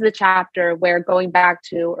 this is the chapter where, going back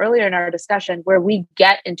to earlier in our discussion, where we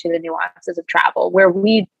get into the nuances of travel, where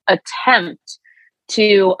we attempt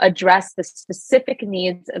to address the specific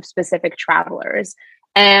needs of specific travelers.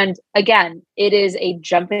 And again, it is a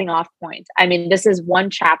jumping off point. I mean, this is one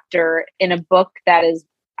chapter in a book that is,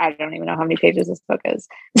 I don't even know how many pages this book is.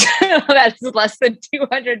 That's less than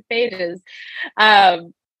 200 pages.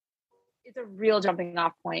 It's a real jumping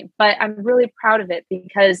off point, but I'm really proud of it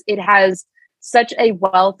because it has such a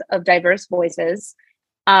wealth of diverse voices.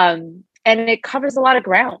 And it covers a lot of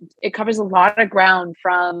ground. It covers a lot of ground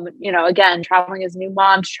from, again, traveling as a new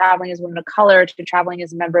mom, to traveling as a woman of color, to traveling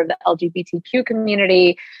as a member of the LGBTQ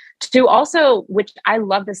community, to also, which I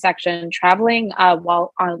love this section, traveling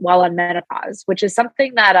while on menopause, which is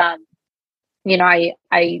something that, I feel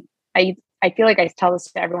like I tell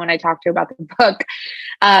this to everyone I talk to about the book.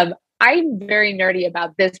 I'm very nerdy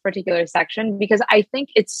about this particular section because I think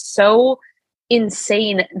it's so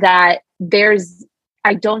insane that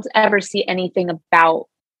I don't ever see anything about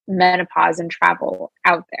menopause and travel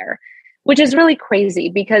out there, which is really crazy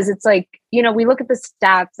because it's like, we look at the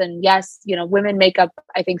stats and yes, women make up,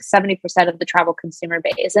 I think 70% of the travel consumer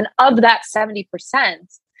base. And of that 70%,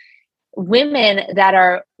 women that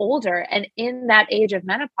are older and in that age of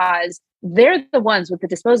menopause, they're the ones with the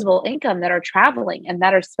disposable income that are traveling and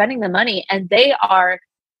that are spending the money. And they are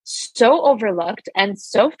so overlooked and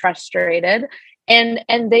so frustrated. And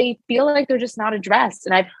they feel like they're just not addressed.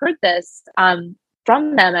 And I've heard this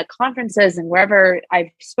from them at conferences and wherever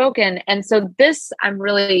I've spoken. And so I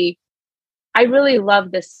really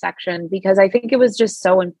love this section because I think it was just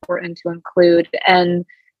so important to include. And,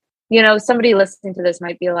 somebody listening to this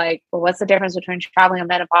might be like, well, what's the difference between traveling on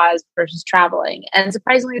menopause versus traveling? And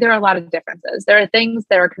surprisingly, there are a lot of differences. There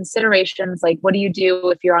are considerations like, what do you do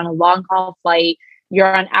if you're on a long haul flight?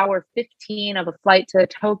 You're on hour 15 of a flight to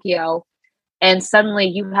Tokyo, and suddenly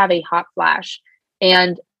you have a hot flash.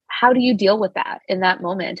 And how do you deal with that in that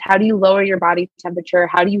moment? How do you lower your body temperature?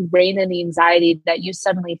 How do you rein in the anxiety that you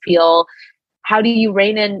suddenly feel? How do you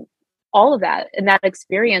rein in all of that in that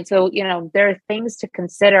experience? So, there are things to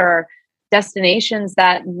consider, destinations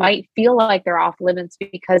that might feel like they're off limits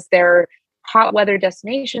because they're hot weather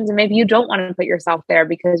destinations. And maybe you don't want to put yourself there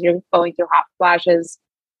because you're going through hot flashes.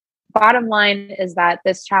 Bottom line is that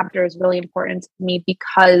this chapter is really important to me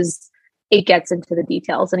because it gets into the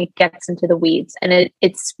details and it gets into the weeds, and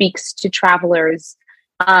it speaks to travelers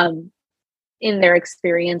in their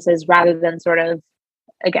experiences rather than sort of,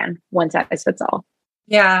 again, one size fits all.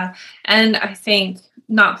 Yeah. And I think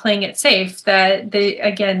not playing it safe, that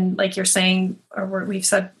again, like you're saying, or we've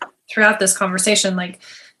said throughout this conversation, like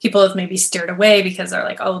people have maybe steered away because they're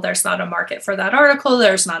like, oh, there's not a market for that article.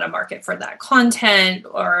 There's not a market for that content,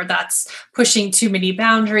 or that's pushing too many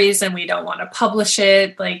boundaries and we don't want to publish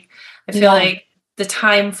it. Like, I feel like the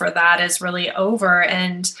time for that is really over.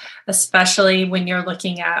 And especially when you're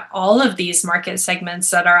looking at all of these market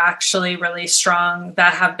segments that are actually really strong,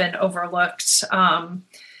 that have been overlooked.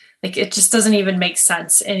 Like, it just doesn't even make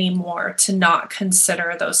sense anymore to not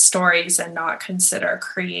consider those stories and not consider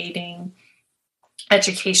creating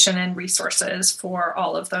education and resources for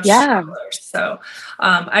all of those travelers. So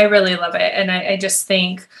I really love it. And I just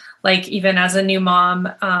think, like, even as a new mom,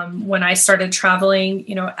 when I started traveling,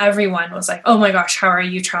 everyone was like, oh my gosh, how are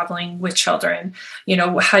you traveling with children?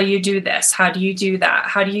 How do you do this? How do you do that?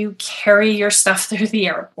 How do you carry your stuff through the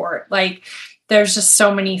airport? Like, there's just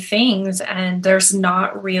so many things, and there's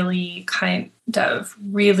not really kind of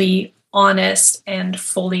really honest and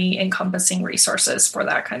fully encompassing resources for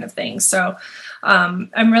that kind of thing. So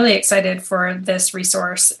I'm really excited for this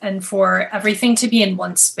resource and for everything to be in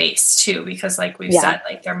one space too, because like we've said,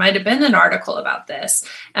 like there might have been an article about this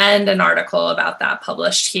and an article about that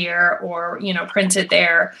published here or, printed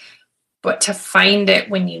there, but to find it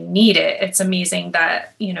when you need it, it's amazing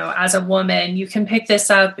that, as a woman, you can pick this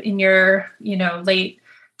up in your, late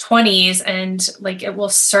 20s and like it will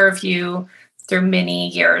serve you through many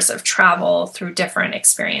years of travel, through different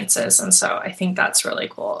experiences. And so I think that's really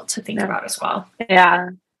cool to think about as well.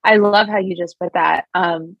 Yeah. I love how you just put that.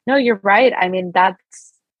 No, you're right. I mean,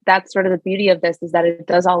 that's sort of the beauty of this, is that it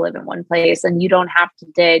does all live in one place and you don't have to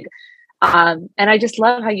dig. And I just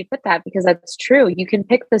love how you put that, because that's true. You can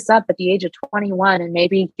pick this up at the age of 21 and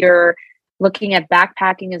maybe you're looking at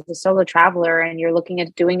backpacking as a solo traveler and you're looking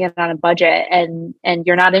at doing it on a budget and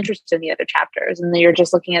you're not interested in the other chapters. And then you're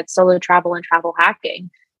just looking at solo travel and travel hacking.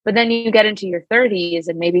 But then you get into your 30s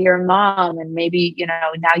and maybe you're a mom and maybe,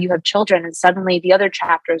 now you have children and suddenly the other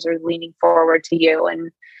chapters are leaning forward to you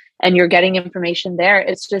and you're getting information there.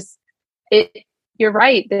 It's just, you're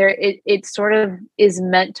right there. It sort of is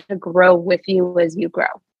meant to grow with you as you grow.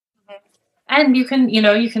 And you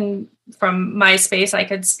can from my space, I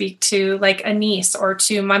could speak to like a niece or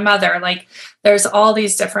to my mother. Like there's all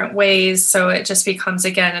these different ways. So it just becomes,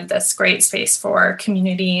 again, this great space for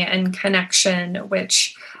community and connection,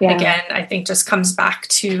 which again, I think just comes back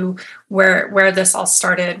to where this all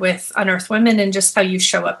started with Unearthed Women and just how you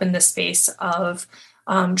show up in the space of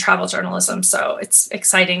travel journalism. So it's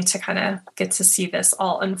exciting to kind of get to see this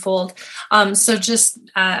all unfold. So just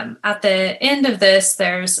at the end of this,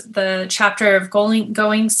 there's the chapter of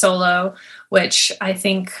going solo, which I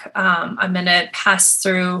think I'm going to pass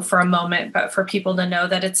through for a moment, but for people to know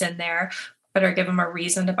that it's in there. Better give them a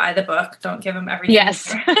reason to buy the book. Don't give them everything.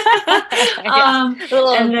 Yes. A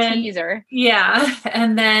little teaser. Yeah.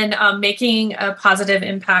 And then making a positive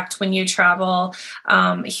impact when you travel.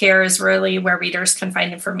 Here is really where readers can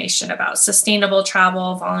find information about sustainable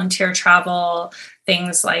travel, volunteer travel,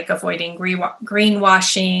 things like avoiding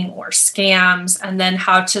greenwashing or scams, and then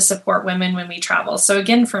how to support women when we travel. So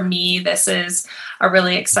again, for me, this is a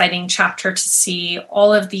really exciting chapter to see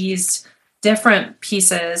all of these different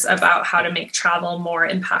pieces about how to make travel more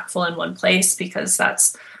impactful in one place, because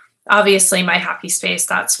that's obviously my happy space.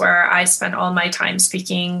 That's where I spend all my time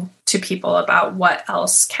speaking to people about what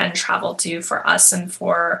else can travel do for us and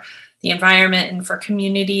for the environment and for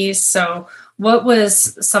communities. So what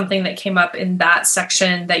was something that came up in that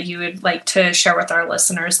section that you would like to share with our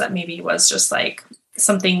listeners that maybe was just like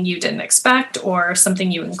something you didn't expect, or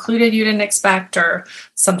something you included you didn't expect, or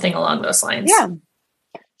something along those lines? Yeah.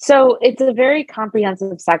 So it's a very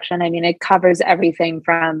comprehensive section. I mean, it covers everything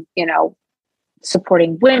from,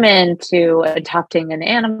 supporting women to adopting an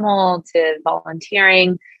animal to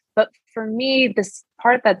volunteering. But for me, this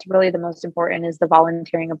part that's really the most important is the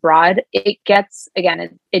volunteering abroad. It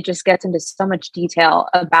just gets into so much detail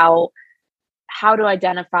about how to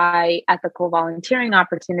identify ethical volunteering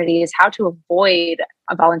opportunities, how to avoid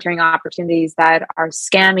volunteering opportunities that are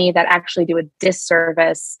scammy, that actually do a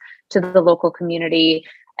disservice to the local community,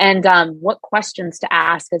 and what questions to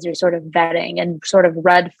ask as you're sort of vetting, and sort of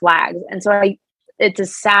red flags. And so it's a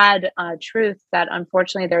sad truth that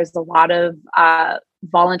unfortunately there's a lot of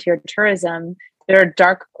volunteer tourism. There are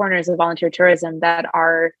dark corners of volunteer tourism that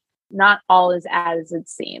are not all as it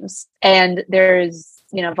seems. And there's,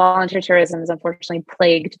 volunteer tourism is unfortunately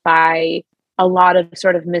plagued by a lot of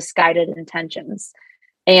sort of misguided intentions.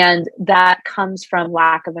 And that comes from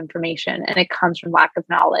lack of information, and it comes from lack of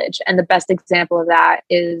knowledge. And the best example of that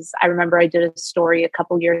is, I remember I did a story a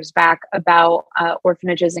couple years back about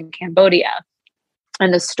orphanages in Cambodia.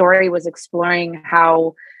 And the story was exploring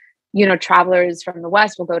how, travelers from the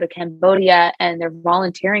West will go to Cambodia and they're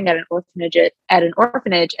volunteering at an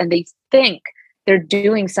orphanage, and they think they're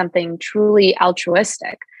doing something truly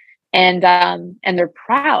altruistic, and they're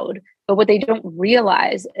proud. But what they don't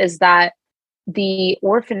realize is that the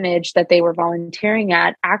orphanage that they were volunteering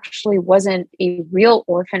at actually wasn't a real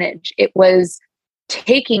orphanage. It was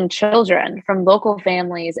taking children from local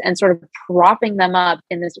families and sort of propping them up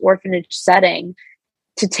in this orphanage setting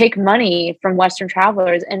to take money from Western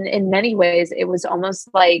travelers. And in many ways, it was almost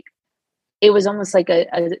like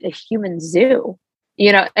a human zoo,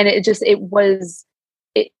 and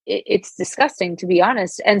it's disgusting, to be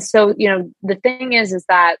honest. And so, the thing is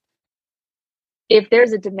that if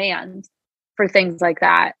there's a demand for things like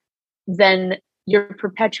that, then you're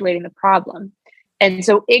perpetuating the problem. And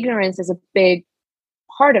so ignorance is a big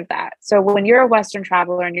part of that. So when you're a Western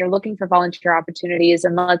traveler and you're looking for volunteer opportunities,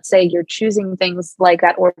 and let's say you're choosing things like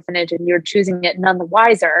that orphanage and you're choosing it none the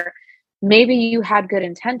wiser, maybe you had good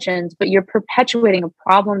intentions, but you're perpetuating a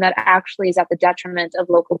problem that actually is at the detriment of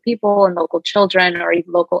local people and local children, or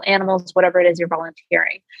even local animals, whatever it is you're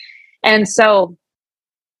volunteering. And so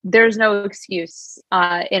there's no excuse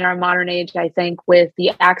in our modern age, I think, with the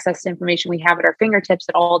access to information we have at our fingertips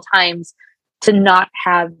at all times, to not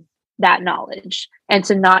have that knowledge and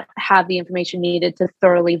to not have the information needed to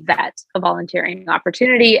thoroughly vet a volunteering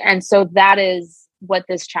opportunity. And so that is what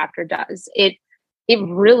this chapter does. It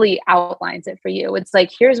really outlines it for you. It's like,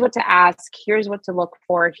 here's what to ask, here's what to look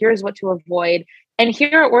for, here's what to avoid. And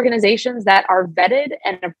here are organizations that are vetted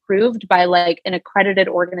and approved by like an accredited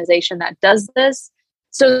organization that does this.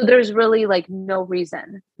 So there's really like no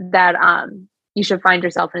reason that you should find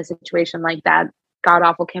yourself in a situation like that god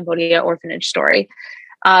awful Cambodia orphanage story.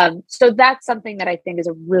 So that's something that I think is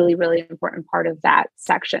a really, really important part of that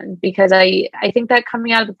section, because I think that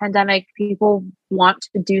coming out of the pandemic, people want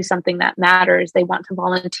to do something that matters. They want to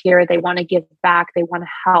volunteer. They want to give back. They want to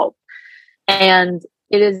help. And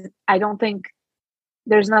I don't think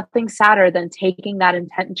there's nothing sadder than taking that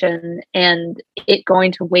intention and it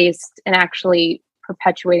going to waste and actually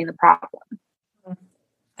perpetuating the problem.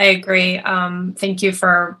 I agree. Thank you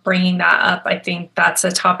for bringing that up. I think that's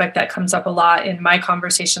a topic that comes up a lot in my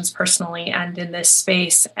conversations personally and in this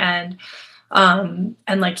space. And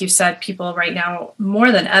like you said, people right now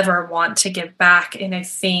more than ever want to give back. And I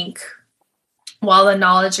think while the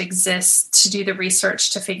knowledge exists to do the research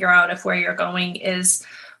to figure out if where you're going is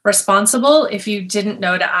responsible, if you didn't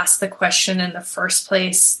know to ask the question in the first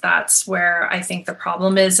place, that's where I think the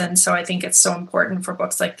problem is. And so I think it's so important for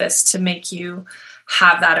books like this to make you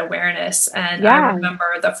have that awareness. And I remember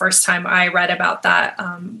the first time I read about that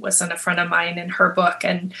was in a friend of mine in her book,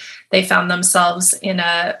 and they found themselves in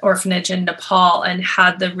an orphanage in Nepal and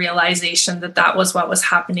had the realization that that was what was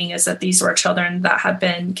happening, is that these were children that had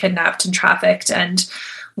been kidnapped and trafficked and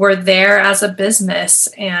were there as a business.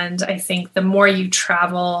 And I think the more you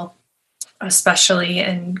travel, especially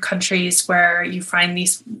in countries where you find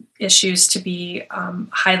these issues to be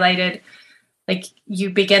highlighted, like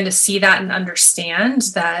you begin to see that and understand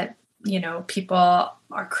that, you know, people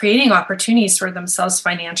are creating opportunities for themselves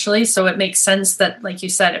financially. So it makes sense that, like you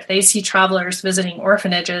said, if they see travelers visiting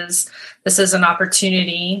orphanages, this is an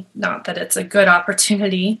opportunity, not that it's a good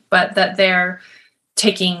opportunity, but that they're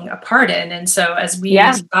taking a part in. And so as we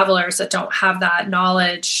as travelers that don't have that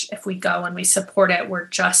knowledge, if we go and we support it, we're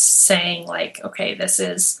just saying like, okay, this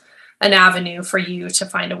is an avenue for you to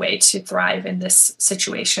find a way to thrive in this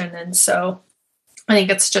situation. And so I think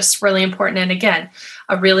it's just really important. And again,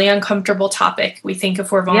 a really uncomfortable topic. We think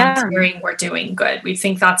if we're volunteering, we're doing good. We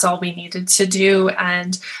think that's all we needed to do.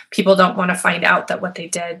 And people don't want to find out that what they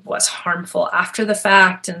did was harmful after the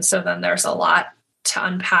fact. And so then there's a lot to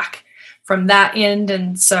unpack from that end.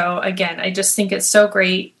 And so again, I just think it's so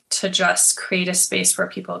great to just create a space where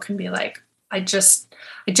people can be like, I just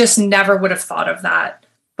never would have thought of that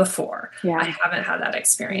before. I haven't had that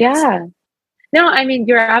experience. No, I mean,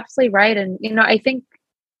 you're absolutely right. And, you know, I think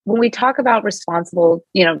when we talk about responsible,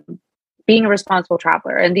 you know, being a responsible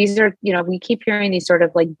traveler, and these are, you know, we keep hearing these sort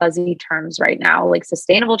of like buzzy terms right now, like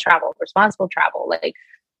sustainable travel, responsible travel. Like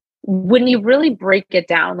when you really break it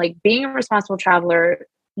down, like being a responsible traveler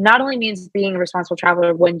not only means being a responsible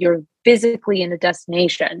traveler when you're physically in a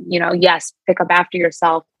destination, you know, yes, pick up after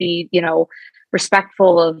yourself, be, you know,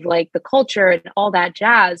 respectful of like the culture and all that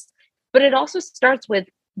jazz. But it also starts with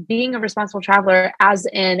being a responsible traveler as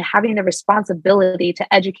in having the responsibility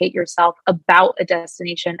to educate yourself about a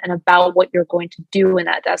destination and about what you're going to do in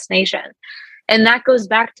that destination. And that goes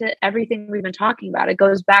back to everything we've been talking about. It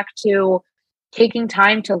goes back to taking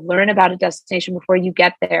time to learn about a destination before you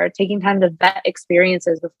get there, taking time to vet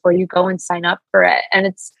experiences before you go and sign up for it.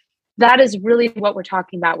 And that is really what we're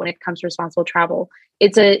talking about when it comes to responsible travel.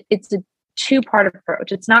 It's a two-part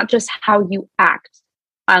approach. It's not just how you act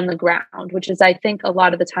on the ground, which is, I think, a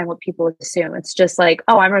lot of the time what people assume. It's just like,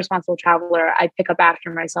 oh, I'm a responsible traveler, I pick up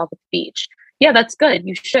after myself at the beach. Yeah, that's good.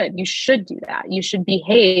 You should do that. You should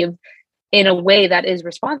behave in a way that is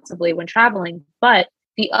responsibly when traveling. But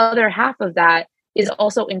the other half of that is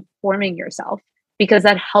also informing yourself, because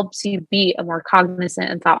that helps you be a more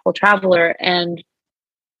cognizant and thoughtful traveler. And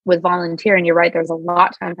with volunteering, you're right, there's a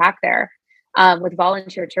lot to unpack there. With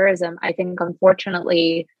volunteer tourism, I think,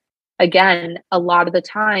 unfortunately, again, a lot of the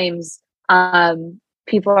times,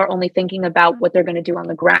 people are only thinking about what they're going to do on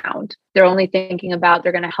the ground. They're only thinking about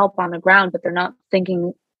they're going to help on the ground, but they're not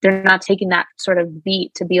taking that sort of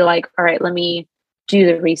beat to be like, all right, let me do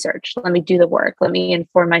the research. Let me do the work. Let me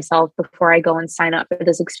inform myself before I go and sign up for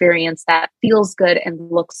this experience that feels good and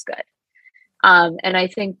looks good. And I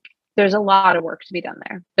think there's a lot of work to be done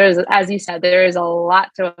there. There's, as you said, there is a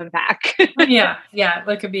lot to unpack. Yeah.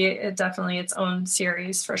 It could be definitely its own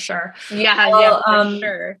series for sure. For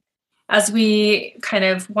sure. As we kind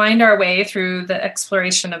of wind our way through the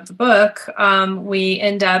exploration of the book, we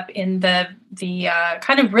end up in the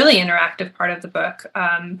kind of really interactive part of the book.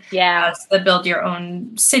 It has the build your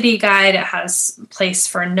own city guide. It has a place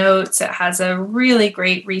for notes. It has a really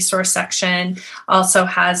great resource section. Also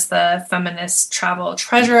has the feminist travel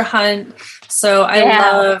treasure hunt. So I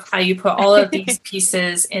love how you put all of these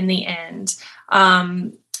pieces in the end.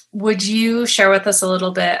 Would you share with us a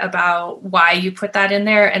little bit about why you put that in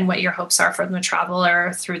there and what your hopes are for the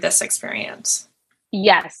traveler through this experience?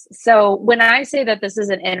 Yes. So when I say that this is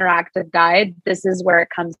an interactive guide, this is where it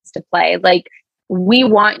comes to play. Like, we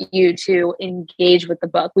want you to engage with the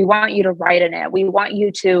book. We want you to write in it. We want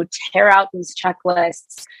you to tear out these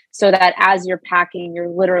checklists so that as you're packing, you're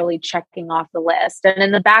literally checking off the list. And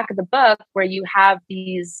in the back of the book, where you have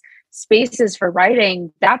these spaces for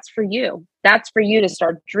writing, that's for you. That's for you to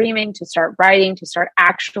start dreaming, to start writing, to start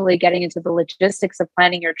actually getting into the logistics of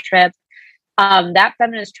planning your trip. That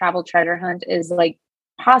feminist travel treasure hunt is like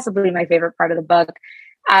possibly my favorite part of the book.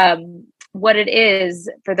 what it is,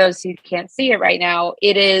 for those who can't see it right now,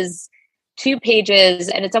 it is 2 pages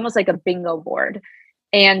and it's almost like a bingo board.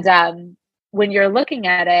 And when you're looking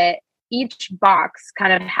at it, each box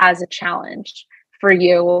kind of has a challenge for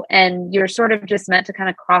you, and you're sort of just meant to kind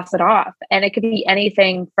of cross it off. And it could be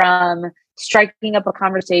anything from striking up a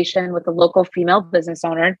conversation with a local female business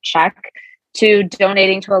owner, check, to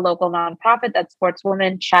donating to a local nonprofit that supports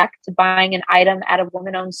women, check, to buying an item at a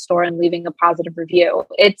woman-owned store and leaving a positive review.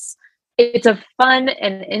 It's a fun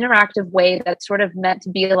and interactive way that's sort of meant to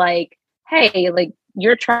be like, hey, like,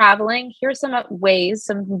 you're traveling, here's some ways,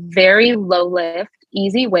 some very low lift,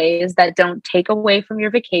 easy ways that don't take away from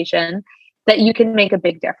your vacation, that you can make a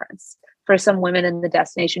big difference for some women in the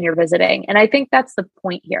destination you're visiting. And I think that's the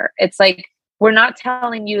point here. It's like, we're not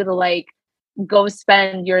telling you to like go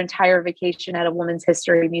spend your entire vacation at a women's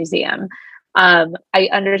history museum. I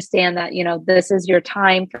understand that, you know, this is your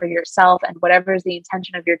time for yourself, and whatever is the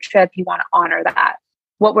intention of your trip, you want to honor that.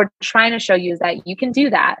 What we're trying to show you is that you can do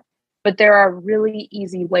that, but there are really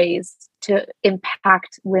easy ways to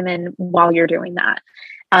impact women while you're doing that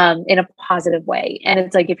in a positive way. And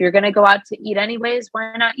it's like, if you're going to go out to eat anyways,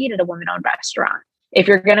 why not eat at a woman-owned restaurant? If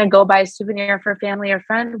you're going to go buy a souvenir for a family or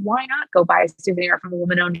friend, why not go buy a souvenir from a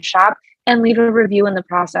woman-owned shop and leave a review in the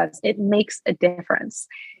process? It makes a difference.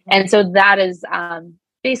 And so that is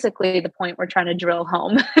basically the point we're trying to drill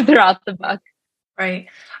home throughout the book. Right.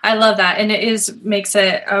 I love that. And makes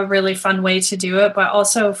it a really fun way to do it. But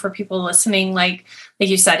also for people listening, like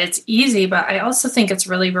you said, it's easy, but I also think it's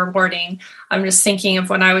really rewarding. I'm just thinking of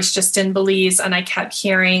when I was just in Belize and I kept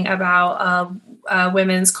hearing about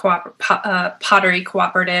women's pottery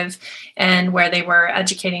cooperative, and where they were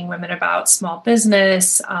educating women about small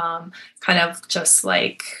business, kind of just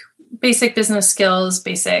like basic business skills,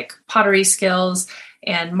 basic pottery skills,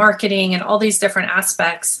 and marketing, and all these different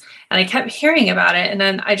aspects. And I kept hearing about it. And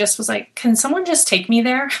then I just was like, can someone just take me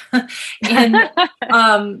there?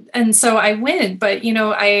 And so I went, but you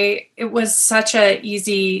know, it was such a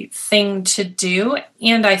easy thing to do,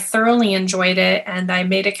 and I thoroughly enjoyed it. And I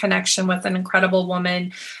made a connection with an incredible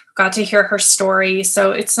woman, got to hear her story.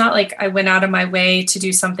 So it's not like I went out of my way to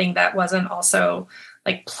do something that wasn't also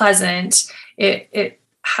like pleasant. It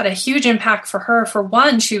had a huge impact for her. For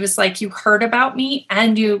one, she was like, you heard about me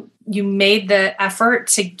and you made the effort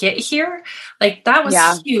to get here. Like that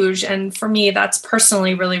was huge. And for me, that's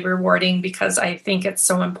personally really rewarding because I think it's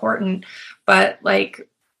so important. But like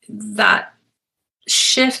that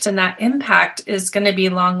shift and that impact is going to be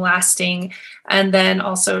long lasting. And then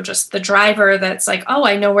also just the driver that's like, oh,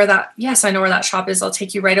 I know where that shop is. I'll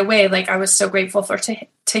take you right away. Like I was so grateful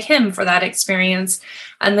to him for that experience.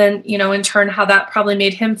 And then, you know, in turn, how that probably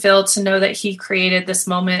made him feel to know that he created this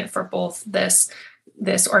moment for both this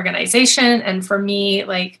organization. And for me,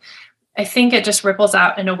 like, I think it just ripples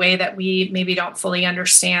out in a way that we maybe don't fully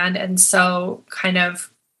understand. And so kind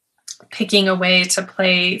of picking a way to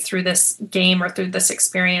play through this game or through this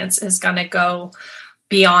experience is going to go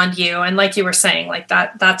beyond you. And like you were saying, like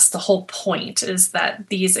that's the whole point, is that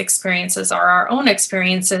these experiences are our own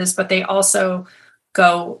experiences, but they also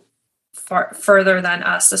go far further than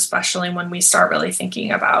us, especially when we start really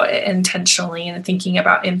thinking about it intentionally and thinking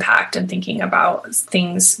about impact and thinking about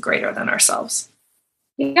things greater than ourselves.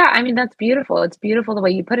 Yeah, I mean, that's beautiful. It's beautiful the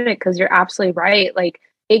way you put it, because you're absolutely right. Like,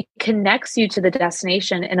 it connects you to the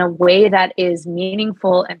destination in a way that is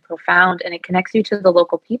meaningful and profound, and it connects you to the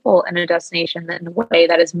local people in a destination in a way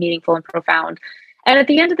that is meaningful and profound. And at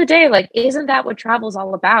the end of the day, like, isn't that what travel's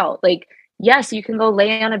all about? Like, yes, you can go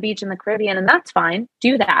lay on a beach in the Caribbean, and that's fine.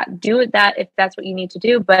 Do that. Do that if that's what you need to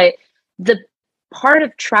do. But the part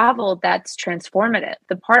of travel that's transformative,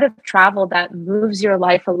 the part of travel that moves your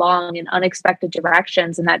life along in unexpected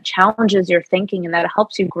directions and that challenges your thinking and that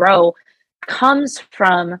helps you grow, comes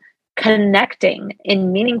from connecting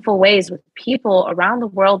in meaningful ways with people around the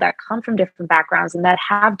world that come from different backgrounds and that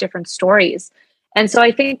have different stories. And so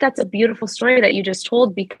I think that's a beautiful story that you just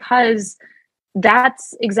told, because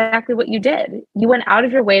that's exactly what you did. You went out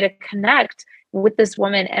of your way to connect with this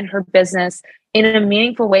woman and her business in a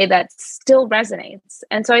meaningful way that still resonates.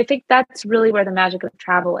 And so I think that's really where the magic of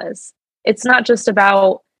travel is. It's not just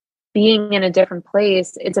about being in a different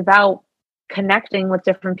place. It's about connecting with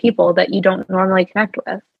different people that you don't normally connect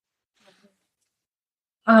with.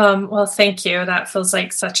 Well, thank you. That feels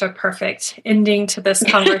like such a perfect ending to this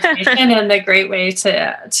conversation and a great way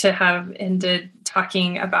to have ended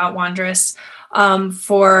talking about Wondrous.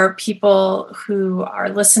 For people who are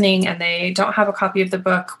listening and they don't have a copy of the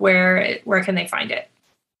book, where can they find it?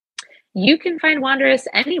 you can find Wanderess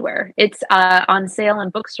anywhere. It's on sale in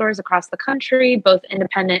bookstores across the country, both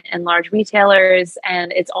independent and large retailers.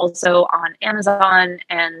 And it's also on Amazon,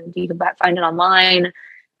 and you can find it online.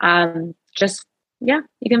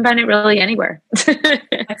 You can find it really anywhere.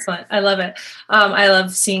 Excellent. I love it. I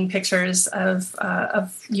love seeing pictures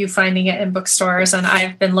of you finding it in bookstores, and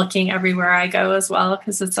I've been looking everywhere I go as well,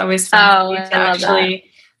 because it's always fun to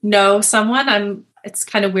actually know someone. It's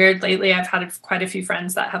kind of weird lately. I've had quite a few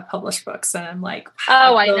friends that have published books, and I'm like,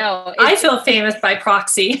 wow, I know. I feel famous by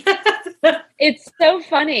proxy. It's so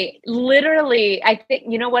funny. Literally, I think,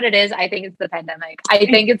 you know what it is? I think it's the pandemic. I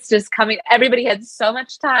think it's just coming. Everybody had so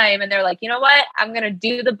much time, and they're like, you know what? I'm going to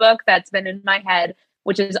do the book that's been in my head,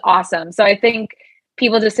 which is awesome. So I think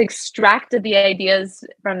people just extracted the ideas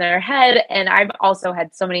from their head. And I've also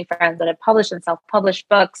had so many friends that have published and self-published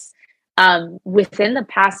books within the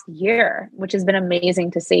past year, which has been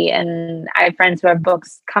amazing to see. And I have friends who have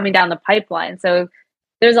books coming down the pipeline. So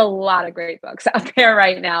there's a lot of great books out there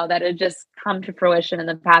right now that have just come to fruition in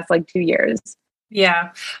the past 2 years.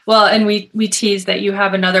 Yeah. Well, and we teased that you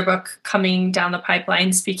have another book coming down the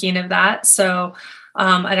pipeline, speaking of that. So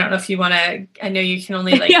I don't know if you want to, I know you can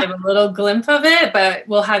only give a little glimpse of it, but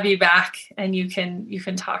we'll have you back and you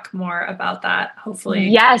can talk more about that, hopefully.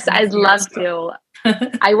 Yes, I'd love to.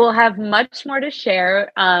 I will have much more to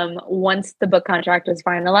share once the book contract is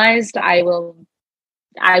finalized. I will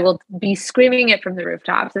be screaming it from the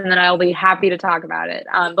rooftops, and then I'll be happy to talk about it.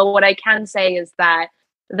 But what I can say is that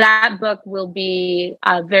book will be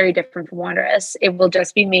very different from Wanderess. It will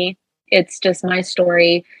just be me. It's just my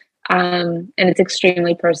story, and it's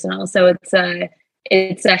extremely personal. So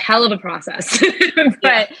it's a hell of a process,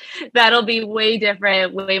 but that'll be way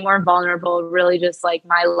different, way more vulnerable, really just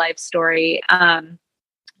my life story. And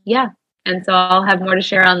so I'll have more to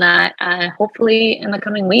share on that, hopefully in the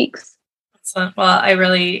coming weeks. Excellent. Well, I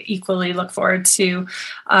really equally look forward to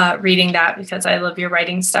reading that, because I love your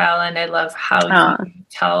writing style, and I love how you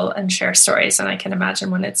tell and share stories. And I can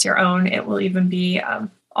imagine when it's your own, it will even be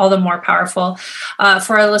all the more powerful.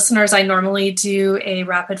 For our listeners, I normally do a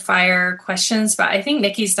rapid fire questions, but I think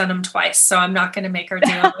Nikki's done them twice, so I'm not going to make her do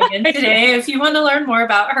them again today. If you want to learn more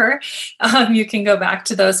about her, you can go back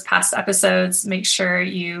to those past episodes. Make sure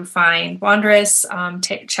you find Wanderess,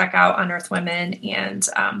 check out Unearthed Women, and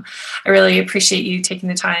I really appreciate you taking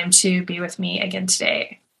the time to be with me again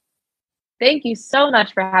today. Thank you so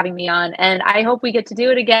much for having me on. And I hope we get to do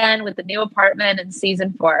it again with the new apartment in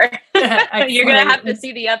season 4. You're going to have to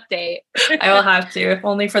see the update. I will have to,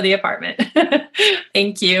 only for the apartment.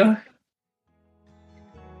 Thank you.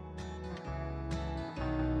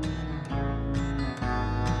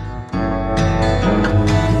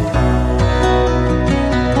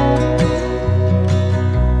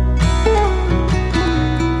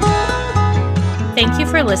 Thank you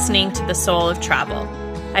for listening to The Soul of Travel.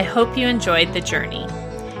 I hope you enjoyed the journey.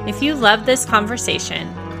 If you loved this conversation,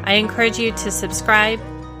 I encourage you to subscribe,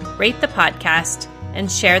 rate the podcast, and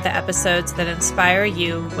share the episodes that inspire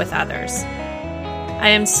you with others. I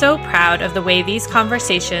am so proud of the way these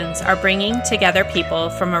conversations are bringing together people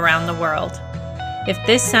from around the world. If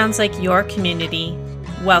this sounds like your community,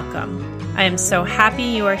 welcome. I am so happy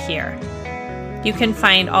you are here. You can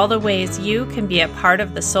find all the ways you can be a part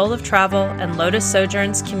of the Soul of Travel and Lotus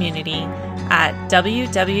Sojourns community at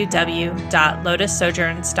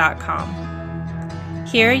www.lotussojourns.com.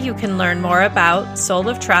 Here you can learn more about Soul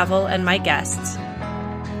of Travel and my guests.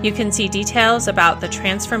 You can see details about the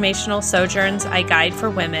transformational sojourns I guide for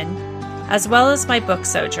women, as well as my book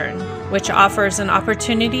Sojourn, which offers an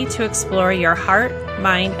opportunity to explore your heart,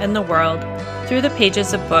 mind, and the world through the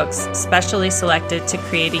pages of books specially selected to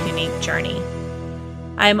create a unique journey.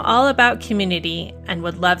 I am all about community and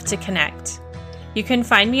would love to connect. You can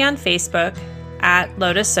find me on Facebook at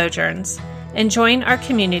Lotus Sojourns and join our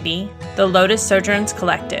community, the Lotus Sojourns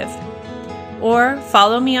Collective. Or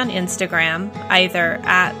follow me on Instagram, either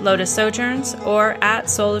at Lotus Sojourns or at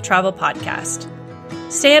Soul of Travel Podcast.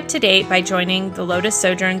 Stay up to date by joining the Lotus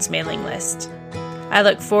Sojourns mailing list. I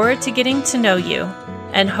look forward to getting to know you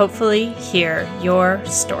and hopefully hear your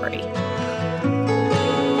story.